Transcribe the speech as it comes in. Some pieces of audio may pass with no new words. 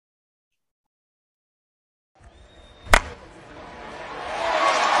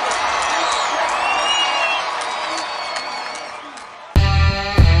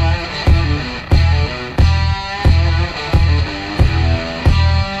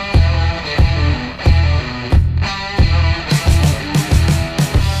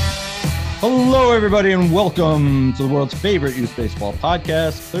Hello, everybody, and welcome to the world's favorite youth baseball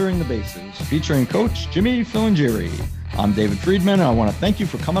podcast, Clearing the Bases, featuring Coach Jimmy Filangieri. I'm David Friedman, and I want to thank you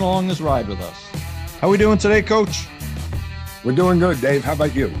for coming along this ride with us. How are we doing today, Coach? We're doing good, Dave. How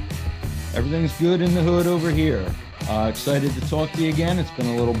about you? Everything's good in the hood over here. Excited to talk to you again. It's been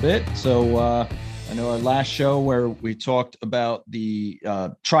a little bit. So I know our last show where we talked about the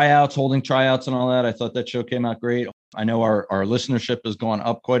tryouts, holding tryouts and all that, I thought that show came out great. I know our listenership has gone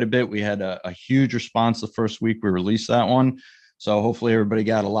up quite a bit. We had a huge response the first week we released that one. So hopefully everybody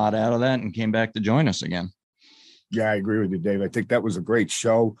got a lot out of that and came back to join us again. Yeah, I agree with you, Dave. I think that was a great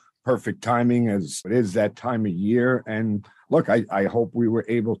show. Perfect timing as it is that time of year. And look, I hope we were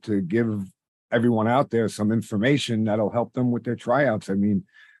able to give everyone out there some information that'll help them with their tryouts. I mean,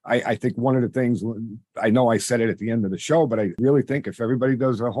 I think one of the things, I know I said it at the end of the show, but I really think if everybody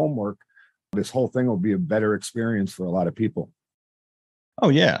does their homework, this whole thing will be a better experience for a lot of people. Oh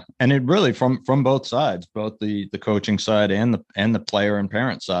yeah, and it really from both sides, both the coaching side and the player and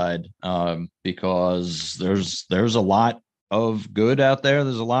parent side, because there's a lot of good out there.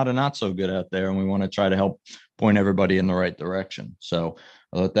 There's a lot of not so good out there, and we want to try to help point everybody in the right direction. So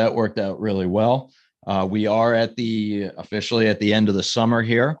I thought that worked out really well. We are officially at the end of the summer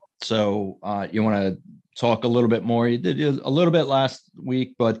here. So you want to talk a little bit more? You did a little bit last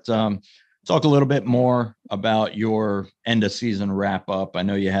week, but talk a little bit more about your end of season wrap up. I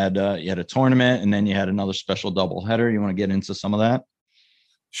know you had a tournament and then you had another special doubleheader. You want to get into some of that?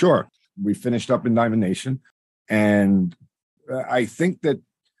 Sure. We finished up in Diamond Nation, and I think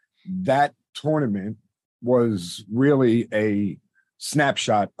that tournament was really a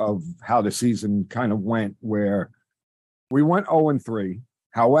snapshot of how the season kind of went, where we went 0-3.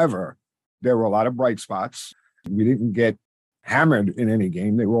 However, there were a lot of bright spots. We didn't get hammered in any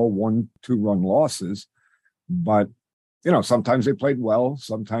game. They were all 1-2 run losses, but sometimes they played well,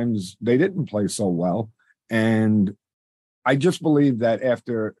 sometimes they didn't play so well. And I just believe that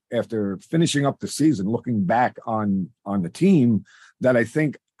after finishing up the season, looking back on the team, that I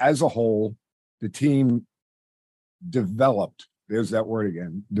think as a whole, the team developed. There's that word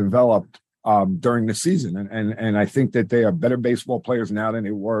again, developed during the season. And I think that they are better baseball players now than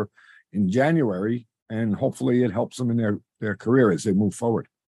they were in January. And hopefully it helps them in their career as they move forward.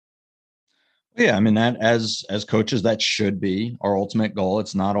 Yeah, I mean, that as coaches, that should be our ultimate goal.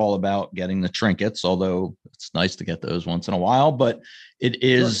 It's not all about getting the trinkets, although it's nice to get those once in a while. But it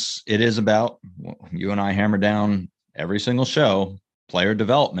is about, you and I hammer down every single show, player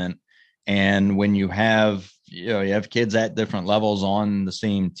development. And when you have kids at different levels on the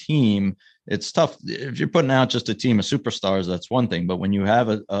same team, it's tough. If you're putting out just a team of superstars, that's one thing. But when you have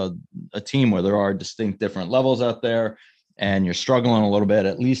a team where there are distinct different levels out there and you're struggling a little bit,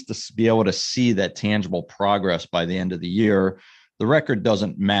 at least to be able to see that tangible progress by the end of the year, the record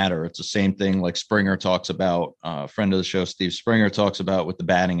doesn't matter. It's the same thing like Springer talks about, a friend of the show, Steve Springer, talks about with the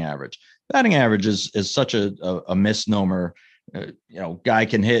batting average. Batting average is such a misnomer. Guy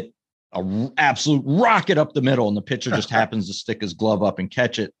can hit an absolute rocket up the middle and the pitcher just happens to stick his glove up and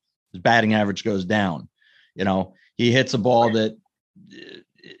catch it. His batting average goes down. He hits a ball that,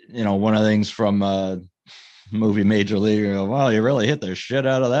 one of the things from movie Major League, well, you really hit the shit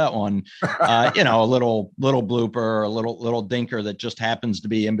out of that one. A little blooper, a little dinker that just happens to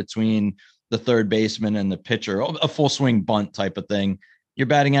be in between the third baseman and the pitcher, a full swing bunt type of thing. Your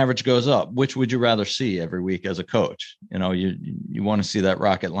batting average goes up. Which would you rather see every week as a coach? You want to see that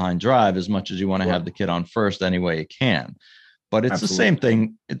rocket line drive as much as you want to have the kid on first any way you can. But it's Absolutely. The same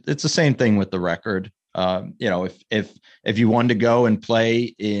thing. It's the same thing with the record. If you wanted to go and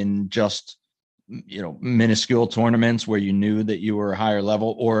play in just, minuscule tournaments where you knew that you were a higher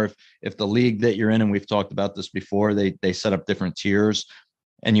level, or if the league that you're in, and we've talked about this before, they set up different tiers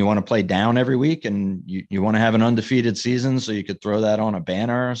and you want to play down every week and you want to have an undefeated season so you could throw that on a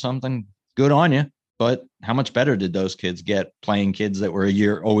banner or something, good on you. But how much better did those kids get playing kids that were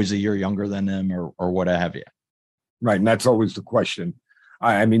always a year younger than them or what have you? Right. And that's always the question.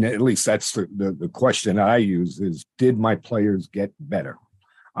 I mean, at least that's the question I use is, did my players get better?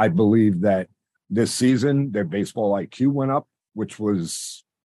 I believe that this season, their baseball IQ went up, which was,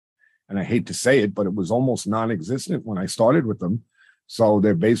 and I hate to say it, but it was almost non-existent when I started with them. So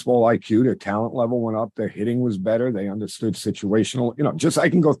their baseball IQ, their talent level went up. Their hitting was better. They understood situational, just I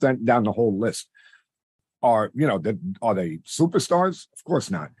can go down the whole list. Are they superstars? Of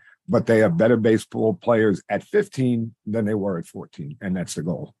course not. But they are better baseball players at 15 than they were at 14. And that's the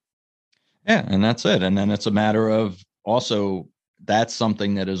goal. Yeah, and that's it. And then it's a matter of also, that's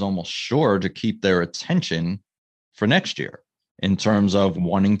something that is almost sure to keep their attention for next year in terms of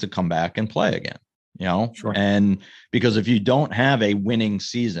wanting to come back and play again. Sure. And because if you don't have a winning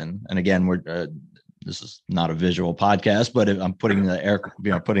season, and again, this is not a visual podcast, but I'm putting the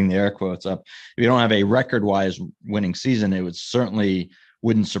air quotes up. If you don't have a record-wise winning season, it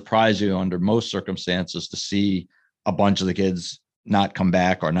wouldn't surprise you under most circumstances to see a bunch of the kids not come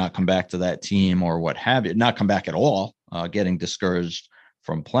back or not come back to that team or what have you, not come back at all, getting discouraged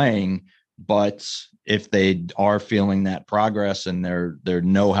from playing. But if they are feeling that progress and they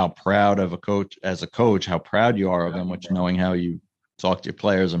know how proud of as a coach, how proud you are of them, which knowing how you talk to your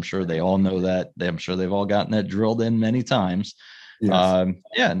players, I'm sure they all know that. I'm sure they've all gotten that drilled in many times. Yes.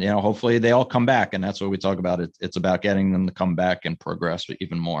 Hopefully they all come back, and that's what we talk about. It's about getting them to come back and progress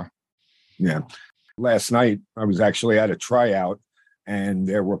even more. Yeah. Last night I was actually at a tryout, and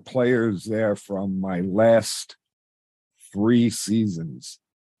there were players there from my last 3 seasons.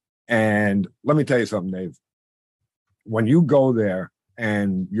 And let me tell you something, Dave. When you go there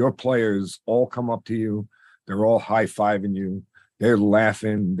and your players all come up to you, they're all high-fiving you, they're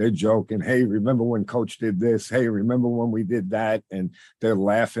laughing, they're joking. Hey, remember when coach did this? Hey, remember when we did that? And they're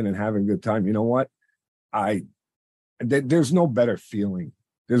laughing and having a good time. You know what? There's no better feeling.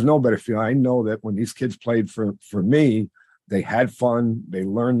 There's no better feeling. I know that when these kids played for me, they had fun, they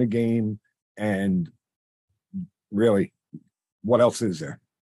learned the game, and really, what else is there?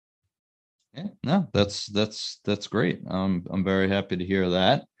 Yeah, no, that's great. I'm very happy to hear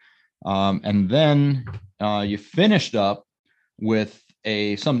that. And then you finished up with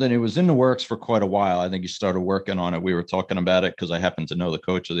something that was in the works for quite a while. I think you started working on it. We were talking about it because I happen to know the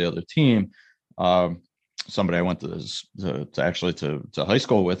coach of the other team. Somebody I went to high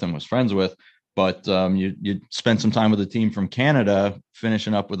school with and was friends with. But you spent some time with a team from Canada,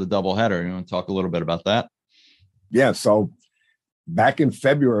 finishing up with a doubleheader. You want to talk a little bit about that? Yeah. So back in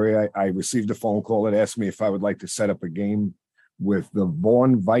February, I received a phone call that asked me if I would like to set up a game with the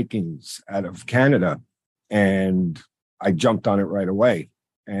Vaughan Vikings out of Canada. And I jumped on it right away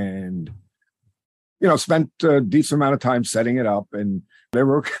and, spent a decent amount of time setting it up. And there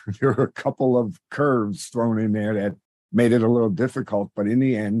were a couple of curves thrown in there that made it a little difficult. But in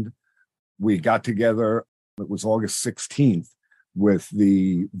the end, we got together, it was August 16th, with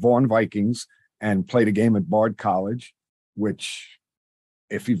the Vaughan Vikings and played a game at Bard College, which,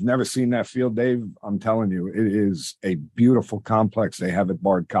 if you've never seen that field, Dave, I'm telling you, it is a beautiful complex they have at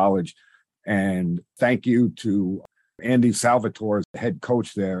Bard College. And thank you to Andy Salvatore, the head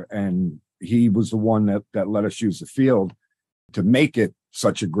coach there. And he was the one that let us use the field to make it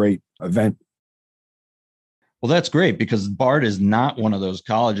such a great event. Well, that's great, because Bard is not one of those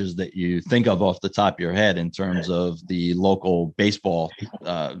colleges that you think of off the top of your head in terms of the local baseball,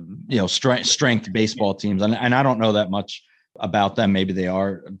 strength baseball teams. And I don't know that much about them. Maybe they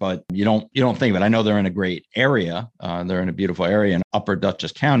are, but you don't think of it. I know they're in a great area. They're in a beautiful area in Upper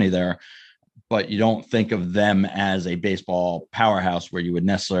Dutchess County there, but you don't think of them as a baseball powerhouse where you would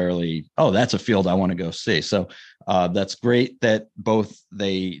necessarily, that's a field I want to go see. So that's great that both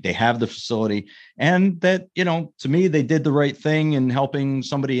they have the facility, and that, to me, they did the right thing in helping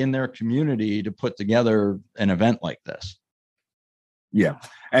somebody in their community to put together an event like this. Yeah.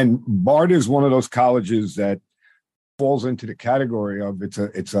 And Bard is one of those colleges that falls into the category of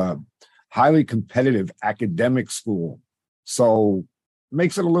it's a highly competitive academic school. So it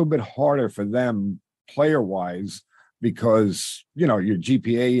makes it a little bit harder for them player wise, because, your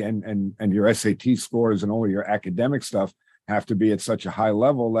GPA and your SAT scores and all your academic stuff have to be at such a high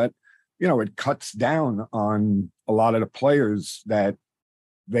level that, it cuts down on a lot of the players that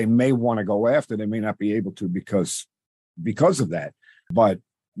they may want to go after. They may not be able to because of that. But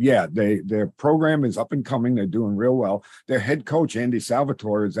yeah, their program is up and coming. They're doing real well. Their head coach, Andy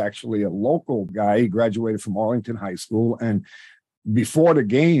Salvatore, is actually a local guy. He graduated from Arlington High School. And before the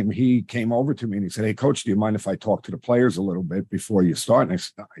game, he came over to me and he said, "Hey, coach, do you mind if I talk to the players a little bit before you start?" And I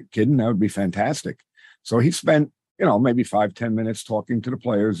said, "Are you kidding? That would be fantastic." So he spent, maybe 5-10 minutes talking to the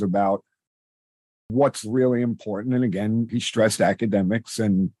players about what's really important. And again, he stressed academics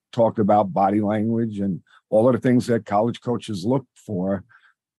and talked about body language and all of the things that college coaches look for.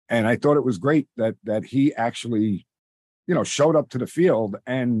 And I thought it was great that he actually, showed up to the field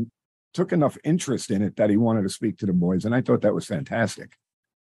and took enough interest in it that he wanted to speak to the boys. And I thought that was fantastic.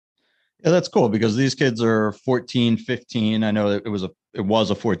 Yeah, that's cool, because these kids are 14, 15. I know that it was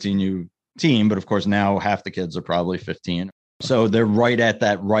a 14U team, but of course now half the kids are probably 15. So they're right at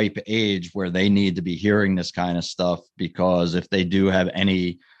that ripe age where they need to be hearing this kind of stuff, because if they do have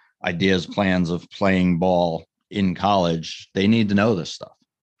any ideas, plans of playing ball in college, they need to know this stuff.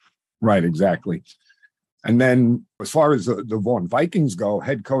 Right, exactly. And then as far as the Vaughan Vikings go,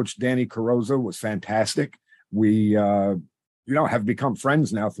 head coach Danny Carrozza was fantastic. We have become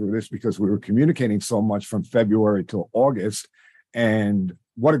friends now through this because we were communicating so much from February till August. And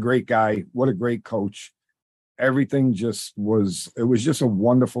what a great guy, what a great coach. Everything it was just a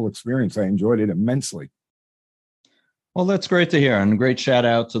wonderful experience. I enjoyed it immensely. Well, that's great to hear. And a great shout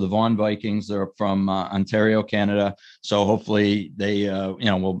out to the Vaughan Vikings. They're from Ontario, Canada. So hopefully they,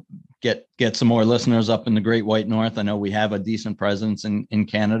 will get some more listeners up in the Great White North. I know we have a decent presence in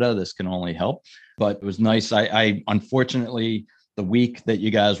Canada. This can only help. But it was nice. I unfortunately, the week that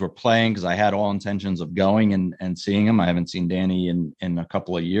you guys were playing, because I had all intentions of going and seeing him. I haven't seen Danny in a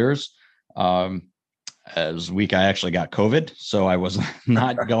couple of years. As a week, I actually got COVID. So I was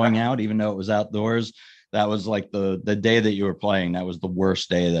not going out, even though it was outdoors. That was like the day that you were playing. That was the worst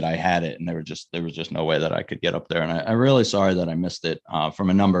day that I had it. And there was just no way that I could get up there. And I'm really sorry that I missed it from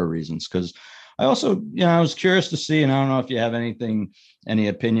a number of reasons. Because I also, I was curious to see, and I don't know if you have any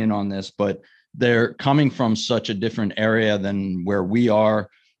opinion on this, but they're coming from such a different area than where we are.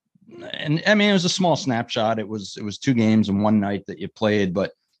 And I mean, it was a small snapshot. It was 2 games in one night that you played,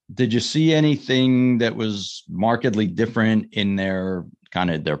 but did you see anything that was markedly different in their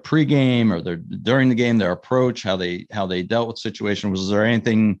pregame or during the game, their approach, how they dealt with situation? Was there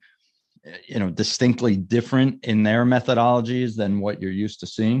anything, distinctly different in their methodologies than what you're used to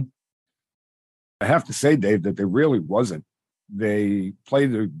seeing? I have to say, Dave, that there really wasn't. They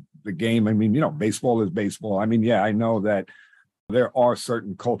played the game. I mean, baseball is baseball. I mean, yeah, I know that there are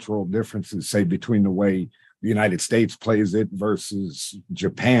certain cultural differences, say, between the way the United States plays it versus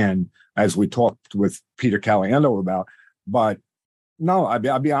Japan, as we talked with Peter Caliendo about. But no,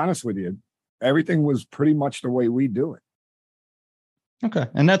 I'll be honest with you. Everything was pretty much the way we do it. Okay.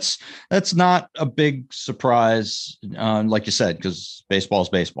 And that's not a big surprise, like you said, because baseball is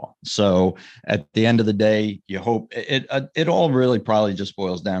baseball. So at the end of the day, you hope it all really probably just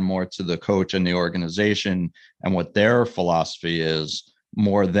boils down more to the coach and the organization and what their philosophy is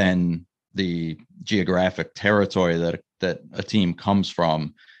more than the geographic territory that a team comes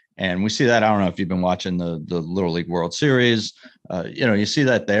from. And we see that. I don't know if you've been watching the Little League World Series. You see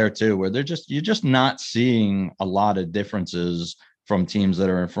that there too, where you're just not seeing a lot of differences from teams that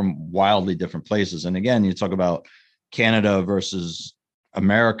are from wildly different places. And again, you talk about Canada versus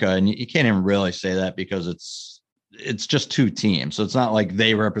America, and you can't even really say that because it's just 2 teams. So it's not like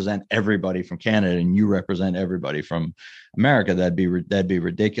they represent everybody from Canada and you represent everybody from America. That'd be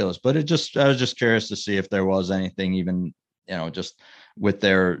ridiculous. But I was just curious to see if there was anything even, just with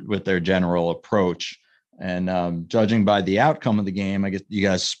their general approach. And judging by the outcome of the game, I guess you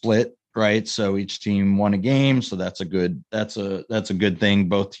guys split, right? So each team won a game. So that's a good thing.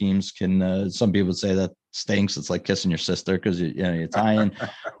 Both teams can, some people say that stinks. It's like kissing your sister because you're Italian.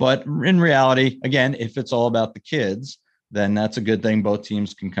 But in reality, again, if it's all about the kids, then that's a good thing. Both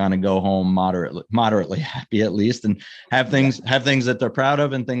teams can kind of go home moderately happy at least, and have things that they're proud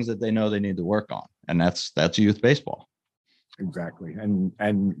of and things that they know they need to work on. And that's youth baseball. Exactly.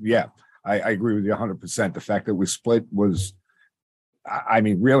 And yeah, I agree with you 100%. The fact that we split was, I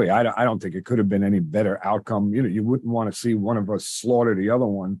mean, really, I don't think it could have been any better outcome. You wouldn't want to see one of us slaughter the other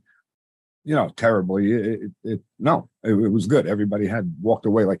one, terribly. It was good. Everybody had walked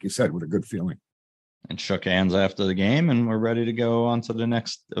away, like you said, with a good feeling. And shook hands after the game, and we're ready to go on to the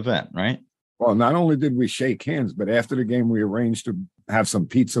next event, right? Well, not only did we shake hands, but after the game, we arranged to have some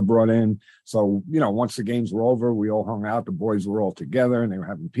pizza brought in. So, once the games were over, we all hung out. The boys were all together, and they were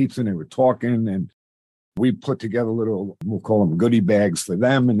having pizza, and they were talking, and we put together little, we'll call them goodie bags for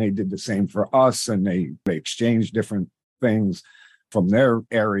them, and they did the same for us, and they exchanged different things from their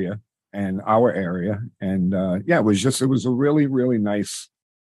area and our area. And it was a really, really nice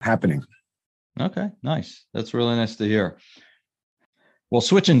happening. Okay, nice. That's really nice to hear. Well,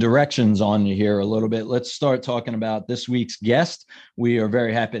 switching directions on you here a little bit, let's start talking about this week's guest. We are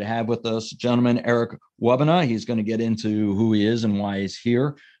very happy to have with us gentleman Eric Wabena. He's going to get into who he is and why he's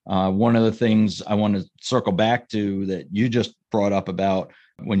here. One of the things I want to circle back to that you just brought up about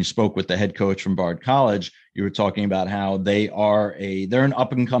when you spoke with the head coach from Bard College, you were talking about how they're an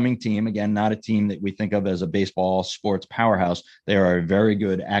up and coming team. Again, not a team that we think of as a baseball sports powerhouse. They are a very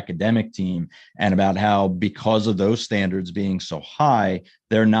good academic team, and about how because of those standards being so high,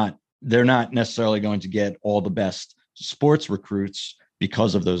 they're not necessarily going to get all the best sports recruits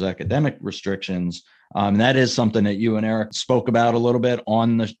because of those academic restrictions. That is something that you and Eric spoke about a little bit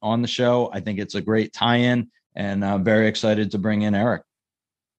on the show. I think it's a great tie-in, and I'm very excited to bring in Eric.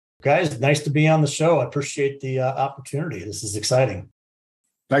 Guys, nice to be on the show. I appreciate the opportunity. This is exciting.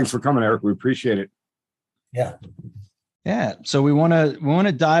 Thanks for coming, Eric. We appreciate it. Yeah. Yeah. So we want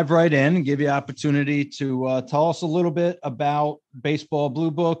to dive right in and give you opportunity to tell us a little bit about Baseball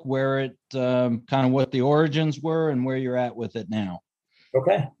Blue Book, where it kind of what the origins were and where you're at with it now.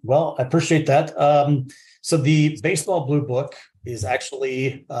 Okay. Well, I appreciate that. So the Baseball Blue Book is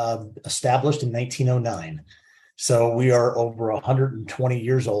actually established in 1909. So we are over 120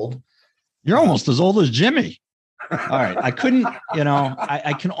 years old. You're almost as old as Jimmy. All right. I couldn't,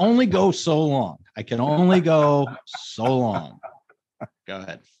 I can only go so long. Go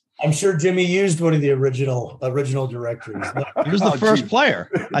ahead. I'm sure Jimmy used one of the original directories. He was the first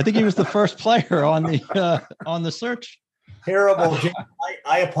player. I think he was the first player on the search. Terrible. Jimmy,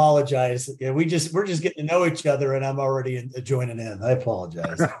 I apologize. Yeah, we're just getting to know each other, and I'm already joining in. I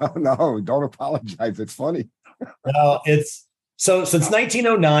apologize. No, don't apologize. It's funny. No, it's so since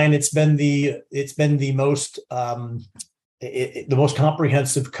 1909, it's been the most the most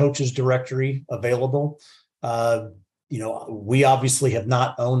comprehensive coaches directory available. We obviously have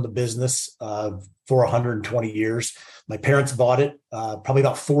not owned the business for 120 years. My parents bought it probably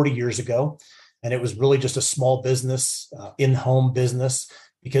about 40 years ago. And it was really just a small business, in-home business,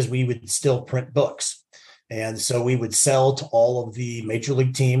 because we would still print books. And so we would sell to all of the major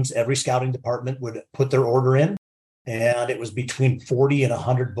league teams. Every scouting department would put their order in, and it was between 40 and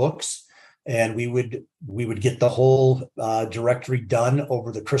 100 books. And we would get the whole directory done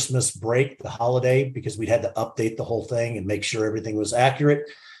over the Christmas break, the holiday, because we had to update the whole thing and make sure everything was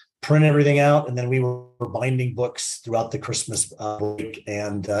accurate, print everything out. And then we were binding books throughout the Christmas break.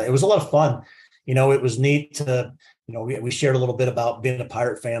 And it was a lot of fun. It was neat to, we shared a little bit about being a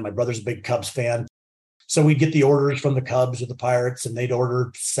Pirate fan. My brother's a big Cubs fan. So we'd get the orders from the Cubs or the Pirates, and they'd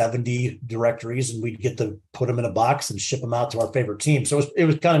order 70 directories, and we'd get to put them in a box and ship them out to our favorite team. So it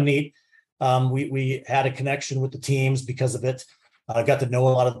was kind of neat. We had a connection with the teams because of it. I got to know a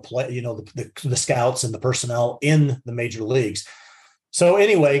lot of the scouts and the personnel in the major leagues. So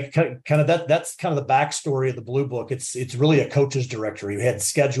anyway, kind of that's kind of the backstory of the Blue Book. It's really a coach's directory. We had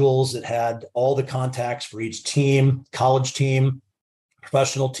schedules. It had all the contacts for each team, college team,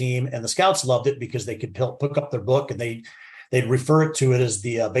 professional team, and the scouts loved it because they could pick up their book and they'd refer to it as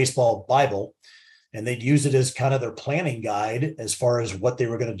the baseball Bible, and they'd use it as kind of their planning guide as far as what they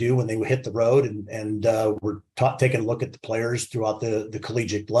were going to do when they would hit the road and were taking a look at the players throughout the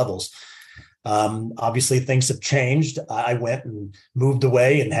collegiate levels. Obviously things have changed. I went and moved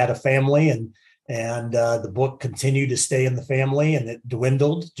away and had a family, and the book continued to stay in the family, and it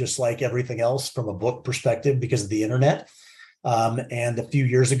dwindled just like everything else from a book perspective because of the internet. And a few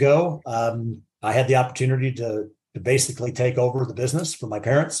years ago, I had the opportunity to basically take over the business from my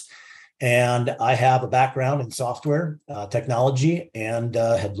parents. And I have a background in software technology, and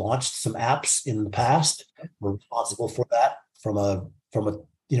had launched some apps in the past. We're responsible for that from a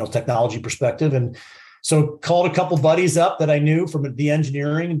technology perspective. And so called a couple buddies up that I knew from the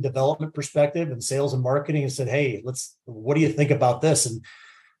engineering and development perspective and sales and marketing, and said, hey, what do you think about this? And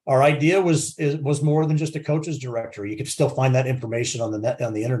our idea was more than just a coach's directory. You could still find that information on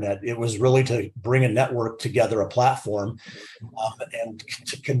the internet. It was really to bring a network together, a platform, and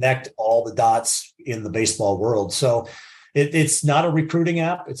to connect all the dots in the baseball world. So it's not a recruiting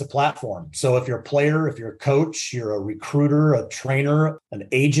app. It's a platform. So if you're a player, if you're a coach, you're a recruiter, a trainer, an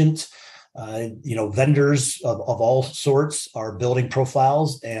agent, vendors of all sorts are building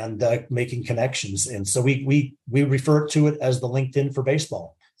profiles and making connections. And so we refer to it as the LinkedIn for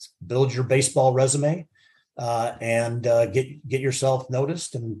baseball. Build your baseball resume and get yourself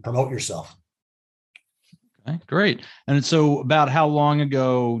noticed and promote yourself. Okay, great. And so about how long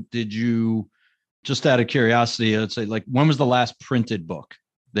ago did you, just out of curiosity, let's say, like, when was the last printed book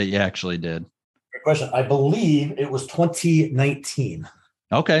that you actually did? Great question. I believe it was 2019.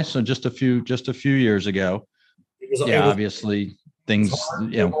 Okay. So just a few years ago. Obviously things,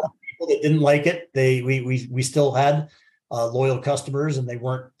 people that didn't like it, we still had loyal customers, and they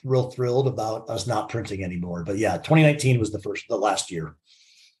weren't real thrilled about us not printing anymore. But yeah, 2019 was the last year.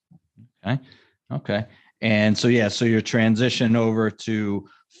 Okay. And so your transition over to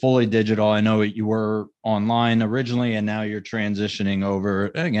fully digital. I know you were online originally, and now you're transitioning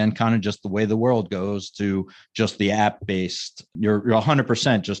over again, kind of just the way the world goes, to just the app based. You're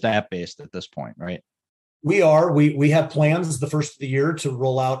 100% just app based at this point, right? We are. We have plans the first of the year to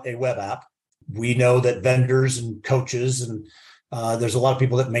roll out a web app. We know that vendors and coaches and there's a lot of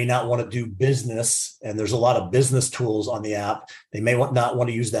people that may not want to do business, and there's a lot of business tools on the app. They may not want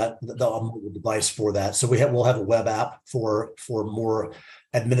to use the mobile device for that. So we'll have a web app for more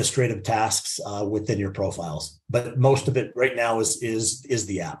administrative tasks within your profiles. But most of it right now is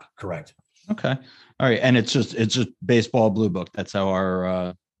the app. Correct. Okay. All right. And it's just Baseball Blue Book. That's how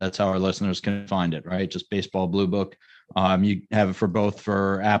our That's how our listeners can find it, right? Just Baseball Blue Book. You have it for both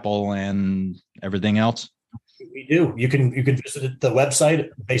for Apple and everything else. We do. You can visit the website,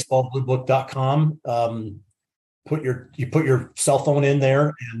 baseballbluebook.com. Put your cell phone in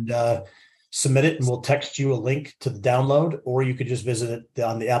there and submit it, and we'll text you a link to the download, or you could just visit it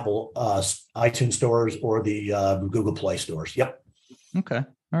on the Apple iTunes stores or the Google Play stores. Yep. Okay.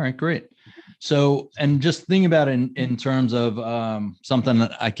 All right, great. So, and just thinking about it in terms of something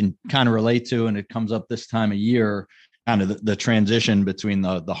that I can kind of relate to, and it comes up this time of year, kind of the transition between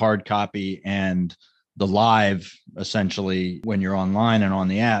the hard copy and the live, essentially, when you're online and on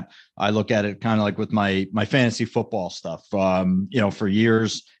the app. I look at it kind of like with my fantasy football stuff. For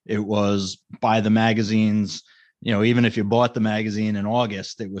years it was buy the magazines. Even if you bought the magazine in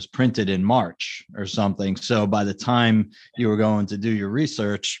August, it was printed in March or something. So by the time you were going to do your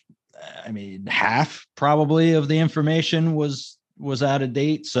research, I mean, half probably of the information was out of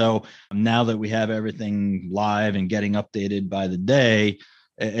date. So now that we have everything live and getting updated by the day,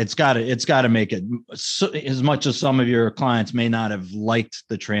 it's got to make it so, as much as some of your clients may not have liked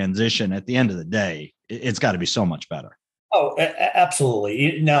the transition, at the end of the day, it's got to be so much better. Oh,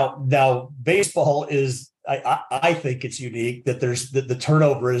 absolutely. Now baseball is, I think it's unique that the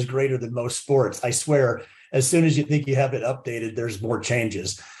turnover is greater than most sports. I swear, as soon as you think you have it updated, there's more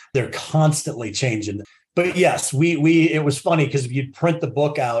changes. They're constantly changing. But yes, it was funny because you'd print the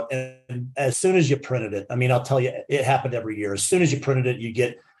book out, and as soon as you printed it, I mean, I'll tell you, it happened every year. As soon as you printed it, you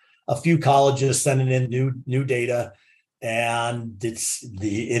get a few colleges sending in new data, and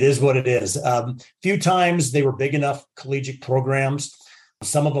it is what it is. Few times they were big enough collegiate programs.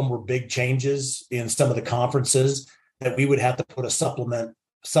 Some of them were big changes in some of the conferences that we would have to put a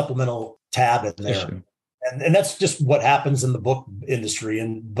supplemental tab in there. Issue. And that's just what happens in the book industry.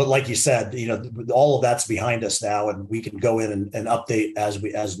 But like you said, all of that's behind us now, and we can go in and update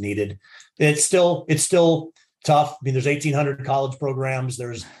as needed. It's still tough. I mean, there's 1,800 college programs.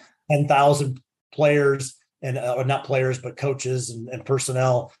 There's 10,000 players and not players, but coaches and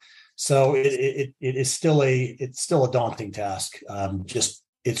personnel. So it is still a daunting task.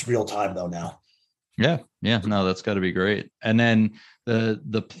 It's real time though now. Yeah. No, that's got to be great. And then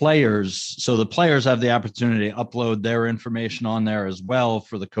the players, so the players have the opportunity to upload their information on there as well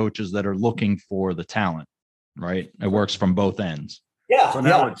for the coaches that are looking for the talent, right? It works from both ends. Yeah. So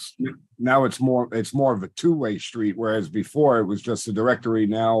now it's more of a two-way street, whereas before it was just a directory.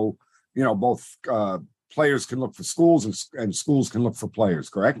 Now, both players can look for schools and schools can look for players,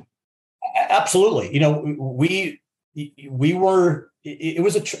 correct? Absolutely. It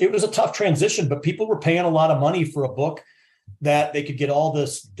was a tough transition, but people were paying a lot of money for a book that they could get all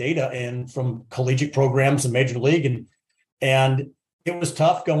this data in from collegiate programs and major league. And it was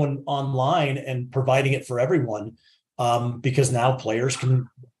tough going online and providing it for everyone, because now players can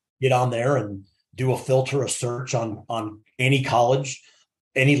get on there and do a search on any college,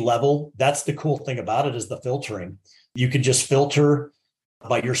 any level. That's the cool thing about it, is the filtering. You can just filter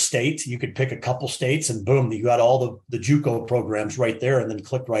by your state. You could pick a couple states and boom, you got all the JUCO programs right there, and then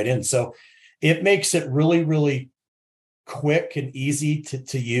click right in. So it makes it really, really quick and easy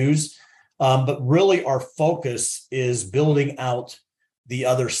to use. But really our focus is building out the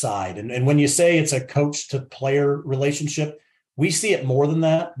other side. And when you say it's a coach to player relationship, we see it more than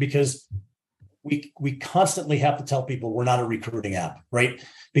that, because we constantly have to tell people we're not a recruiting app, right?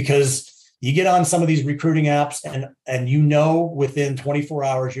 Because you get on some of these recruiting apps and within 24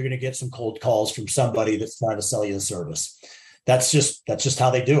 hours, you're going to get some cold calls from somebody that's trying to sell you a service. That's just how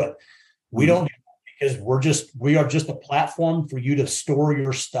they do it. We don't, because we are just a platform for you to store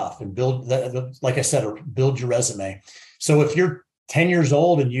your stuff and build, like I said, or build your resume. So if you're 10 years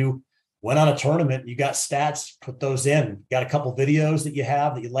old and you went on a tournament, you got stats, put those in, got a couple videos that you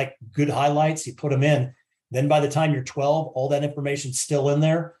have that you like, good highlights, you put them in. Then by the time you're 12, all that information's still in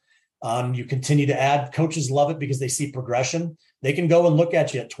there. You continue to add. Coaches love it because they see progression. They can go and look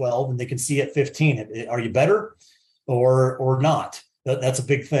at you at 12 and they can see at 15. Are you better or not? That's a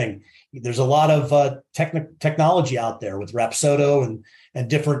big thing. There's a lot of technology out there with Rapsodo and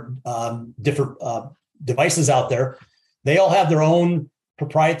different devices out there. They all have their own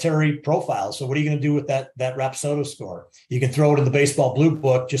proprietary profiles. So what are you going to do with that Rapsodo score? You can throw it in the Baseball Blue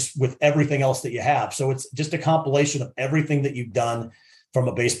Book just with everything else that you have. So it's just a compilation of everything that you've done from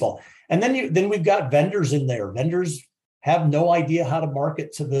a baseball. And then we've got vendors in there. Vendors have no idea how to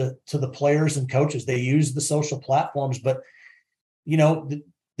market to the players and coaches. They use the social platforms, but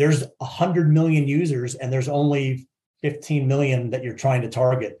there's 100 million users and there's only 15 million that you're trying to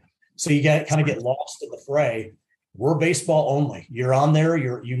target. So you kind of get lost in the fray. We're baseball only. You're on there.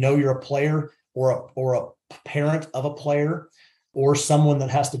 You're a player or a parent of a player. or someone that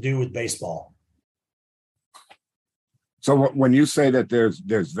has to do with baseball. So when you say that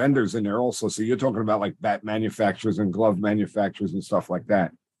there's vendors in there also, so you're talking about like bat manufacturers and glove manufacturers and stuff like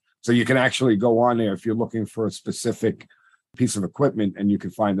that. So you can actually go on there if you're looking for a specific piece of equipment, and you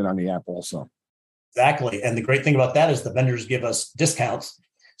can find it on the app also. Exactly. And the great thing about that is the vendors give us discounts.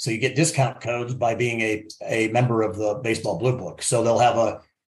 So you get discount codes by being a member of the Baseball Blue Book. So they'll have a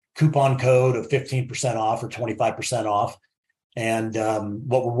coupon code of 15% off or 25% off. And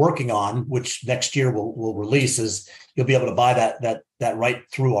what we're working on, which next year we'll release, is you'll be able to buy that right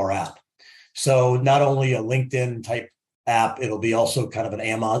through our app. So not only a LinkedIn type app, it'll be also kind of an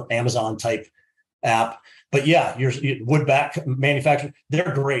Amazon type app. But yeah, your woodbat manufacturer,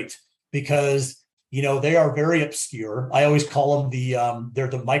 they're great because they are very obscure. I always call them they're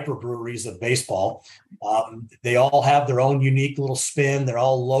the microbreweries of baseball. They all have their own unique little spin. They're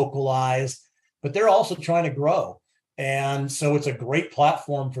all localized, but they're also trying to grow. And so it's a great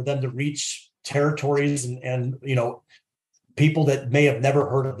platform for them to reach territories and people that may have never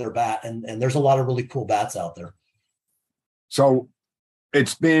heard of their bat. And there's a lot of really cool bats out there. So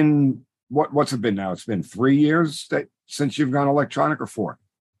it's been, what's it been now? It's been 3 years since you've gone electronic, or 4?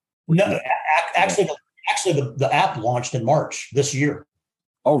 No, actually the app launched in March this year.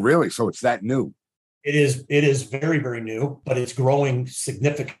 Oh, really? So it's that new? It is very, very new, but it's growing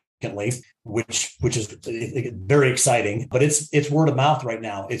significantly, which is very exciting. But it's word of mouth right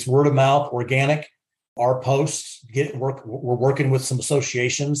now. It's word of mouth, organic. Our posts we're working with some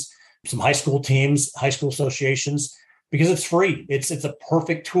associations, some high school teams, high school associations, because it's free. It's a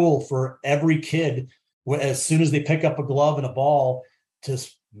perfect tool for every kid. As soon as they pick up a glove and a ball,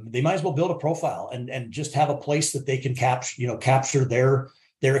 they might as well build a profile and just have a place that they can capture their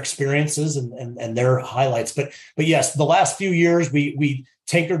experiences and their highlights. But yes, the last few years we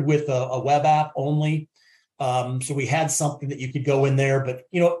tinkered with a web app only. So we had something that you could go in there, but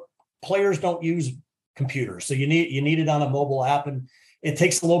players don't use computers. So you need it on a mobile app, and it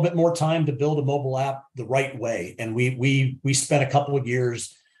takes a little bit more time to build a mobile app the right way. And we spent a couple of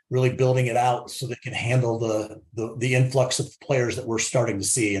years really building it out so that it can handle the influx of players that we're starting to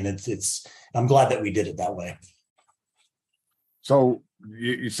see. And I'm glad that we did it that way. So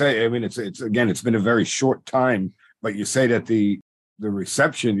you say, I mean, it's been a very short time, but you say that the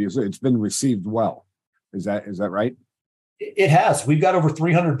reception it's been received well. Is that right? It has. We've got over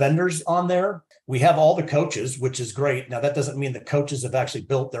 300 vendors on there. We have all the coaches, which is great. Now that doesn't mean the coaches have actually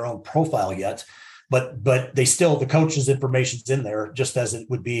built their own profile yet, but the coaches' information's in there just as it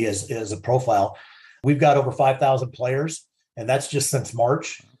would be as a profile. We've got over 5,000 players, and that's just since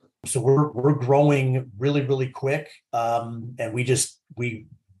March. So we're growing really, really quick. And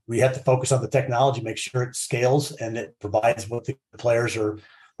we have to focus on the technology, make sure it scales and it provides what the players are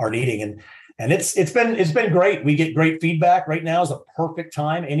needing. And it's been great. We get great feedback. Right now is a perfect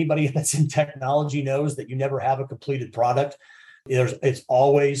time. Anybody that's in technology knows that you never have a completed product. It's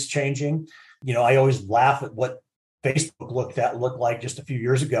always changing. I always laugh at what Facebook looked like just a few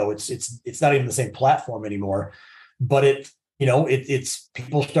years ago. It's not even the same platform anymore, but it's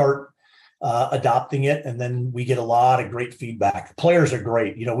people start adopting it, and then we get a lot of great feedback. The players are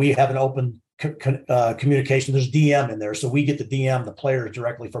great. We have an open communication. There's DM in there, so we get to DM the players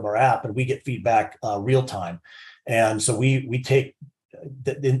directly from our app, and we get feedback real time. And so we take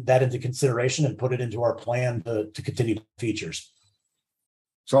that into consideration and put it into our plan to continue features.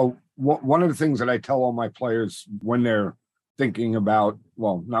 So one of the things that I tell all my players when they're thinking about,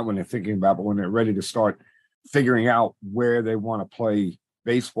 well, not when they're thinking about, but when they're ready to start figuring out where they want to play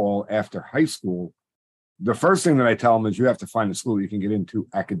baseball after high school, the first thing that I tell them is you have to find a school you can get into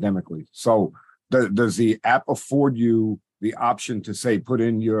academically. So does the app afford you the option to say, put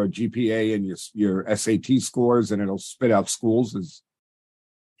in your GPA and your SAT scores and it'll spit out schools?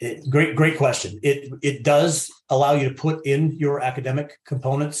 Great question. It does allow you to put in your academic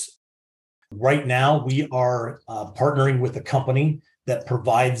components. Right now, we are partnering with a company that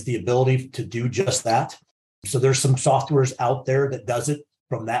provides the ability to do just that. So there's some softwares out there that does it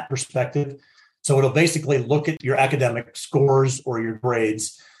from that perspective. So it'll basically look at your academic scores or your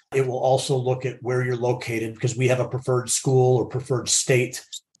grades. It will also look at where you're located, because we have a preferred school or preferred state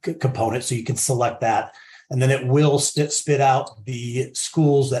component. So you can select that. And then it will spit out the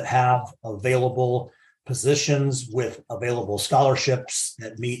schools that have available positions with available scholarships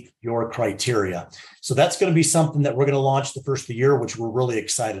that meet your criteria. So that's going to be something that we're going to launch the first of the year, which we're really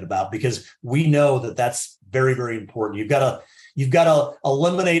excited about, because we know that that's very, very important. You've got to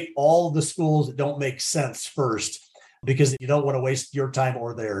eliminate all of the schools that don't make sense first, because you don't want to waste your time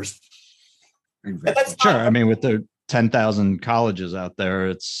or theirs. Exactly. Sure. I mean, with the 10,000 colleges out there.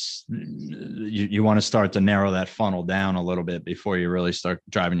 It's you want to start to narrow that funnel down a little bit before you really start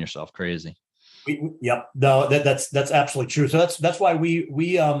driving yourself crazy. Yep. No, that's absolutely true. So that's why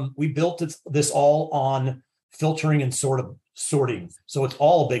we built this all on filtering and sorting. So it's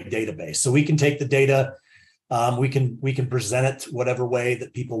all a big database. So we can take the data, we can present it whatever way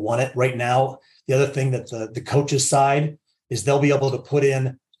that people want it. Right now, the other thing that the coaches side is they'll be able to put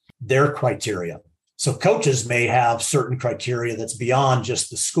in their criteria. So coaches may have certain criteria that's beyond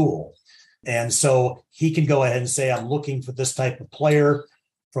just the school. And so he can go ahead and say, I'm looking for this type of player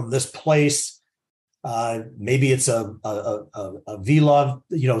from this place. Maybe it's a VLOG,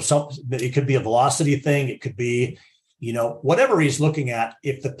 it could be a velocity thing. It could be, whatever he's looking at.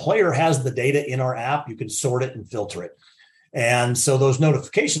 If the player has the data in our app, you can sort it and filter it. And so those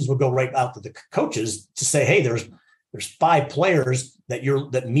notifications will go right out to the coaches to say, hey, there's 5 players that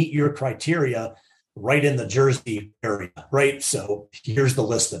meet your criteria right in the Jersey area, right? So here's the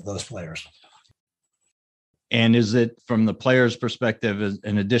list of those players. And is it from the player's perspective,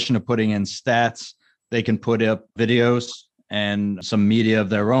 in addition to putting in stats, they can put up videos and some media of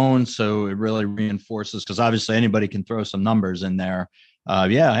their own? So it really reinforces, because obviously anybody can throw some numbers in there.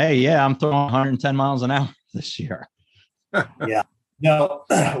 I'm throwing 110 miles an hour this year. Yeah, no,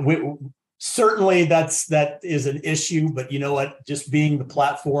 certainly that is an issue, but you know what? Just being the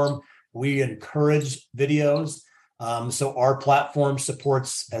platform, we encourage videos. So our platform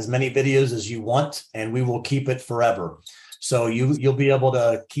supports as many videos as you want, and we will keep it forever. So you'll be able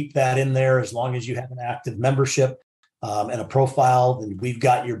to keep that in there as long as you have an active membership and a profile. Then we've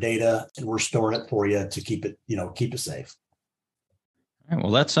got your data, and we're storing it for you to keep it safe. All right,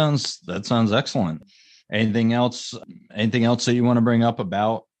 well, that sounds excellent. Anything else that you want to bring up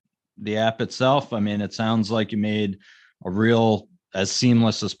about the app itself? I mean, it sounds like you made a real as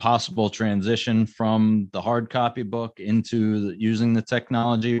seamless as possible transition from the hard copy book into using the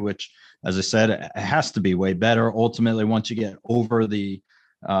technology, which, as I said, it has to be way better. Ultimately, once you get over the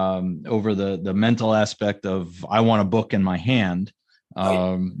mental aspect of I want a book in my hand,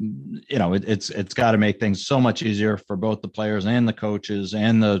 it's got to make things so much easier for both the players and the coaches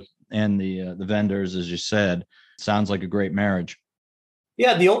and the vendors, as you said. Sounds like a great marriage.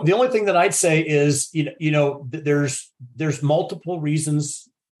 Yeah, the only thing that I'd say is, there's multiple reasons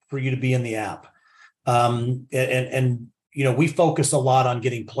for you to be in the app, and we focus a lot on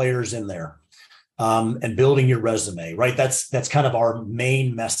getting players in there, and building your resume. Right, that's kind of our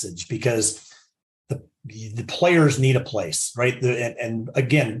main message, because the players need a place, right? And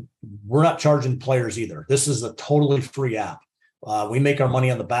again, we're not charging players either. This is a totally free app. We make our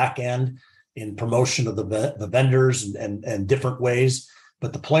money on the back end in promotion of the vendors and different ways.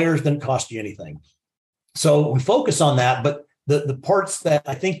 But the players didn't cost you anything. So we focus on that. But the parts that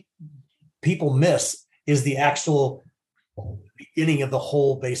I think people miss is the actual beginning of the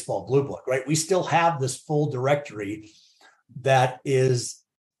whole baseball blue book, right? We still have this full directory that is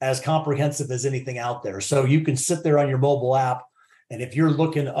as comprehensive as anything out there. So you can sit there on your mobile app, and if you're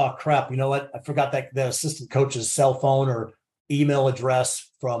looking, oh crap, you know what? I forgot that the assistant coach's cell phone or email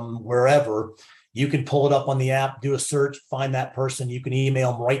address from wherever. You can pull it up on the app, do a search, find that person. You can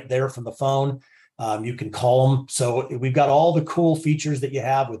email them right there from the phone. You can call them. So we've got all the cool features that you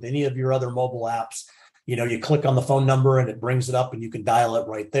have with any of your other mobile apps. You click on the phone number and it brings it up and you can dial it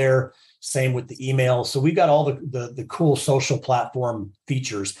right there. Same with the email. So we've got all the cool social platform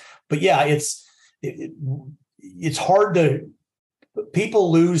features. But yeah, it's hard to, people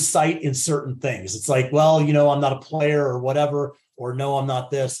lose sight in certain things. It's like, well, I'm not a player or whatever, or no, I'm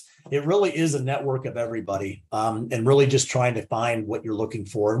not this. It really is a network of everybody, and really just trying to find what you're looking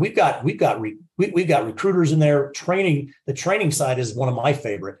for. And we've got recruiters in there. Training, the training side is one of my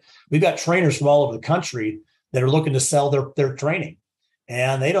favorite. We've got trainers from all over the country that are looking to sell their training,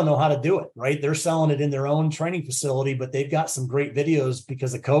 and they don't know how to do it, right? They're selling it in their own training facility, but they've got some great videos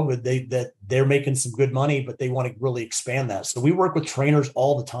because of COVID. They're making some good money, but they want to really expand that. So we work with trainers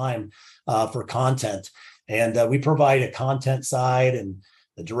all the time for content, and we provide a content side and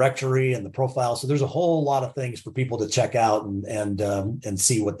the directory and the profile. So there's a whole lot of things for people to check out and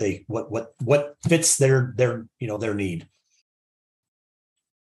see what fits their need.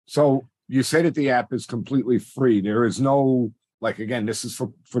 So you say that the app is completely free. There is no, again, this is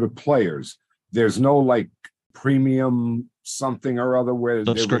for the players. There's no premium something or other where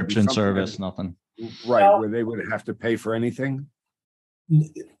subscription service, nothing. Right, where they would have to pay for anything.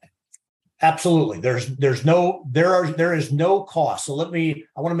 Absolutely. There is no cost. So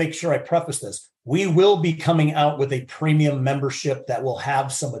I want to make sure I preface this. We will be coming out with a premium membership that will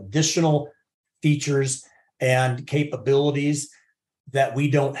have some additional features and capabilities that we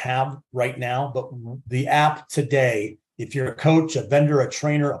don't have right now, but the app today, if you're a coach, a vendor, a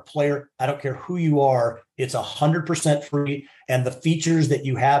trainer, a player, I don't care who you are, it's 100% free. And the features that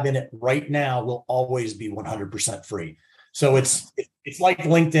you have in it right now will always be 100% free. So it's like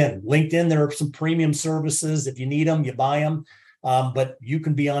LinkedIn. LinkedIn, there are some premium services. If you need them, you buy them. But you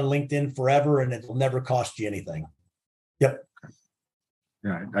can be on LinkedIn forever and it will never cost you anything. Yep.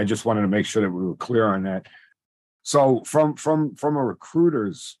 Yeah, I just wanted to make sure that we were clear on that. So from a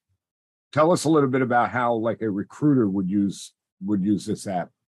recruiter's, tell us a little bit about how like a recruiter would use this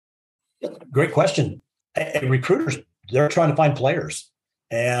app. Great question. Recruiters, they're trying to find players,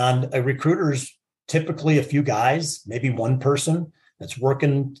 and a recruiter's typically a few guys, maybe one person that's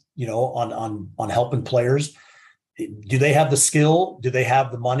working, on helping players. Do they have the skill? Do they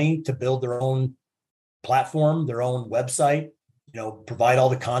have the money to build their own platform, their own website, provide all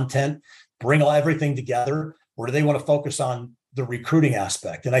the content, bring everything together? Or do they want to focus on the recruiting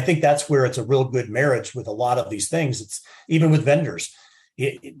aspect? And I think that's where it's a real good marriage with a lot of these things. It's even with vendors.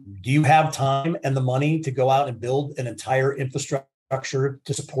 Do you have time and the money to go out and build an entire infrastructure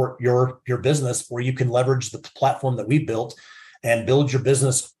to support your business, where you can leverage the platform that we built and build your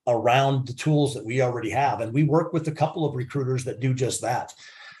business around the tools that we already have? And we work with a couple of recruiters that do just that,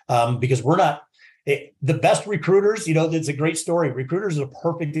 because we're not the best recruiters. It's a great story. Recruiters are a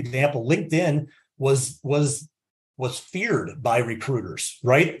perfect example. LinkedIn was feared by recruiters,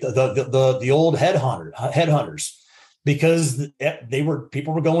 right? The old headhunters, because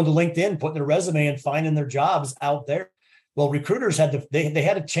people were going to LinkedIn, putting their resume and finding their jobs out there. Well, recruiters had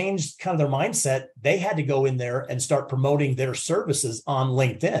to change kind of their mindset. They had to go in there and start promoting their services on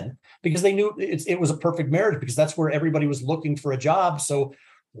LinkedIn, because they knew it was a perfect marriage, because that's where everybody was looking for a job. So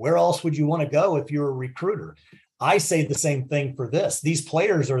where else would you want to go if you're a recruiter? I say the same thing for this. These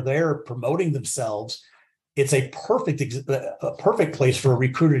players are there promoting themselves. It's a perfect place for a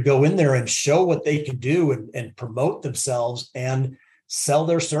recruiter to go in there and show what they can do and promote themselves and sell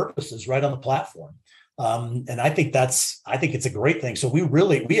their services right on the platform. And I think it's a great thing. So we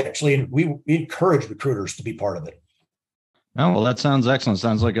encourage recruiters to be part of it. Oh, well, that sounds excellent.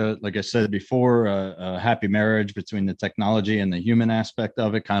 Sounds like I said before, a happy marriage between the technology and the human aspect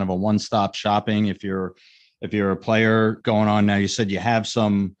of it, kind of a one-stop shopping. If you're a player going on now, you said you have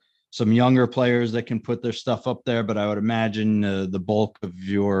some younger players that can put their stuff up there, but I would imagine the bulk of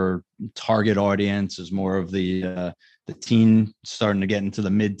your target audience is more of the teen, starting to get into the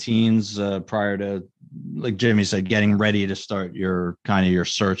mid-teens, prior to, like Jimmy said, getting ready to start your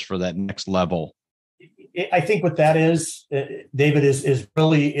search for that next level. I think what that is, David, is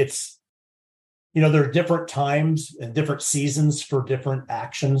really, it's, there are different times and different seasons for different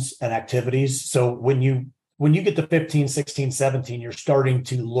actions and activities. So when you get to 15, 16, 17, you're starting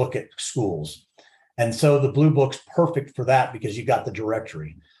to look at schools. And so the Blue Book's perfect for that, because you got the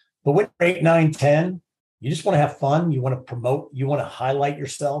directory. But when you're 8, 9, 10, you just want to have fun. You want to promote, you want to highlight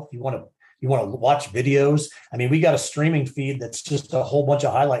yourself. You want to watch videos. I mean, we got a streaming feed that's just a whole bunch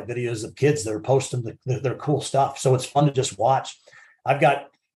of highlight videos of kids that are posting their cool stuff. So it's fun to just watch. I've got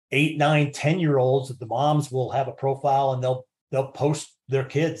 8, 9, 10-year-olds that the moms will have a profile, and they'll post their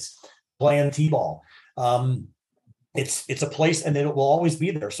kids playing t-ball. It's a place, and it will always be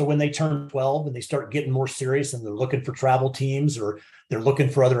there. So when they turn 12 and they start getting more serious and they're looking for travel teams, or they're looking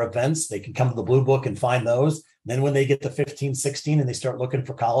for other events, they can come to the Blue Book and find those. And then when they get to 15, 16 and they start looking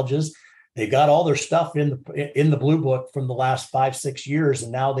for colleges, they got all their stuff in the Blue Book from the last 5, 6 years.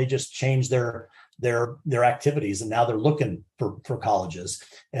 And now they just change their activities. And now they're looking for colleges,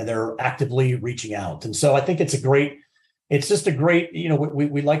 and they're actively reaching out. And so I think it's just a great,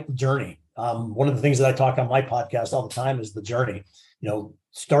 we like the journey. One of the things that I talk on my podcast all the time is the journey.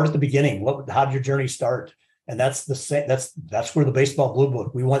 Start at the beginning. How did your journey start? And that's the same. That's where the Baseball Blue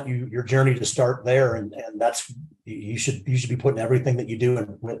Book. We want your journey to start there, and that's you should be putting everything that you do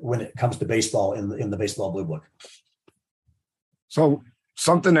when it comes to baseball in the Baseball Blue Book. So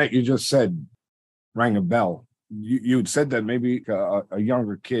something that you just said rang a bell. You had said that maybe a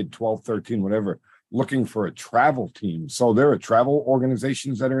younger kid, 12, 13, whatever, looking for a travel team. So there are travel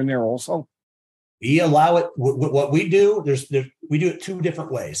organizations that are in there also? We allow it. What we do, we do it 2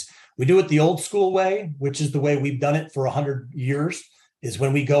 different ways. We do it the old school way, which is the way we've done it for 100 years, is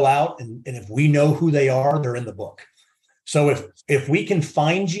when we go out and if we know who they are, they're in the book. So if we can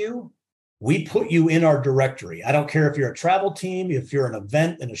find you, we put you in our directory. I don't care if you're a travel team, if you're an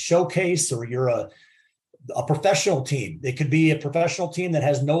event and a showcase, or you're a professional team. It could be a professional team that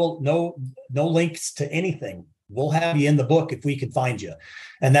has no links to anything. We'll have you in the book if we can find you.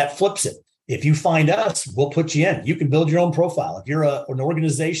 And that flips it. If you find us, we'll put you in. You can build your own profile. If you're an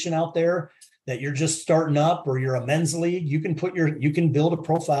organization out there that you're just starting up or you're a men's league, you can build a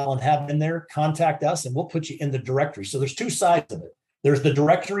profile and have in there, contact us, and we'll put you in the directory. So there's two sides of it. There's the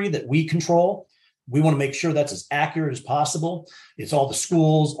directory that we control. We want to make sure that's as accurate as possible. It's all the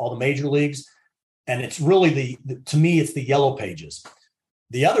schools, all the major leagues. And it's really to me, it's the yellow pages.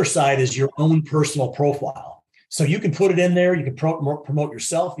 The other side is your own personal profile. So you can put it in there. You can promote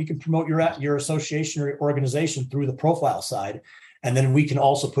yourself. You can promote your association or organization through the profile side. And then we can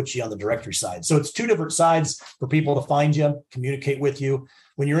also put you on the directory side. So it's two different sides for people to find you, communicate with you.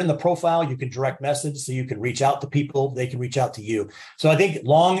 When you're in the profile, you can direct message, so you can reach out to people. They can reach out to you. So I think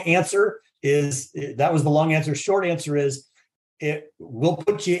long answer is, that was the long answer. Short answer is, we'll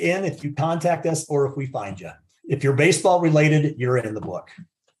put you in if you contact us or if we find you. If you're baseball related, you're in the book.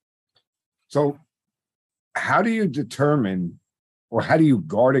 So how do you determine, or how do you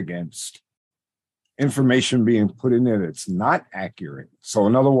guard against information being put in there that's not accurate? So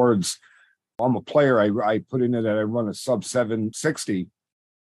in other words, I'm a player, I put in there that I run a sub 760.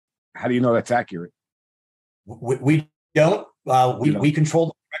 How do you know that's accurate? We don't. We control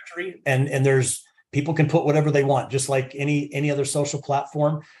the directory, and there's people can put whatever they want, just like any other social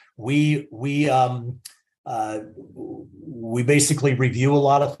platform. We basically review a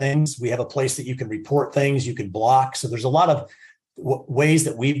lot of things. We have a place that you can report things, you can block. So there's a lot of ways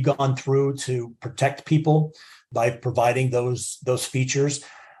that we've gone through to protect people by providing those features.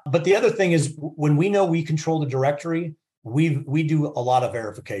 But the other thing is, when we know we control the directory, we do a lot of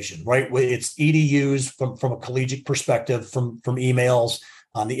verification, right? It's EDUs from a collegiate perspective, from emails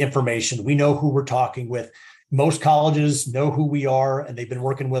on the information. We know who we're talking with. Most colleges know who we are, and they've been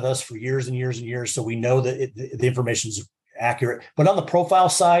working with us for years and years and years. So we know that the information is accurate. But on the profile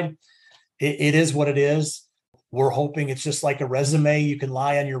side, it is what it is. We're hoping it's just like a resume. You can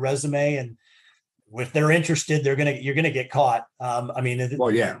lie on your resume, and if they're interested, you're gonna get caught.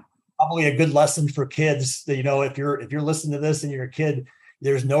 Well, yeah, probably a good lesson for kids. That, if you're listening to this and you're a kid,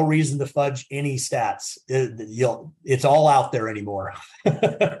 there's no reason to fudge any stats. It's all out there anymore.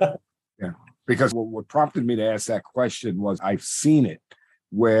 Yeah, because what prompted me to ask that question was I've seen it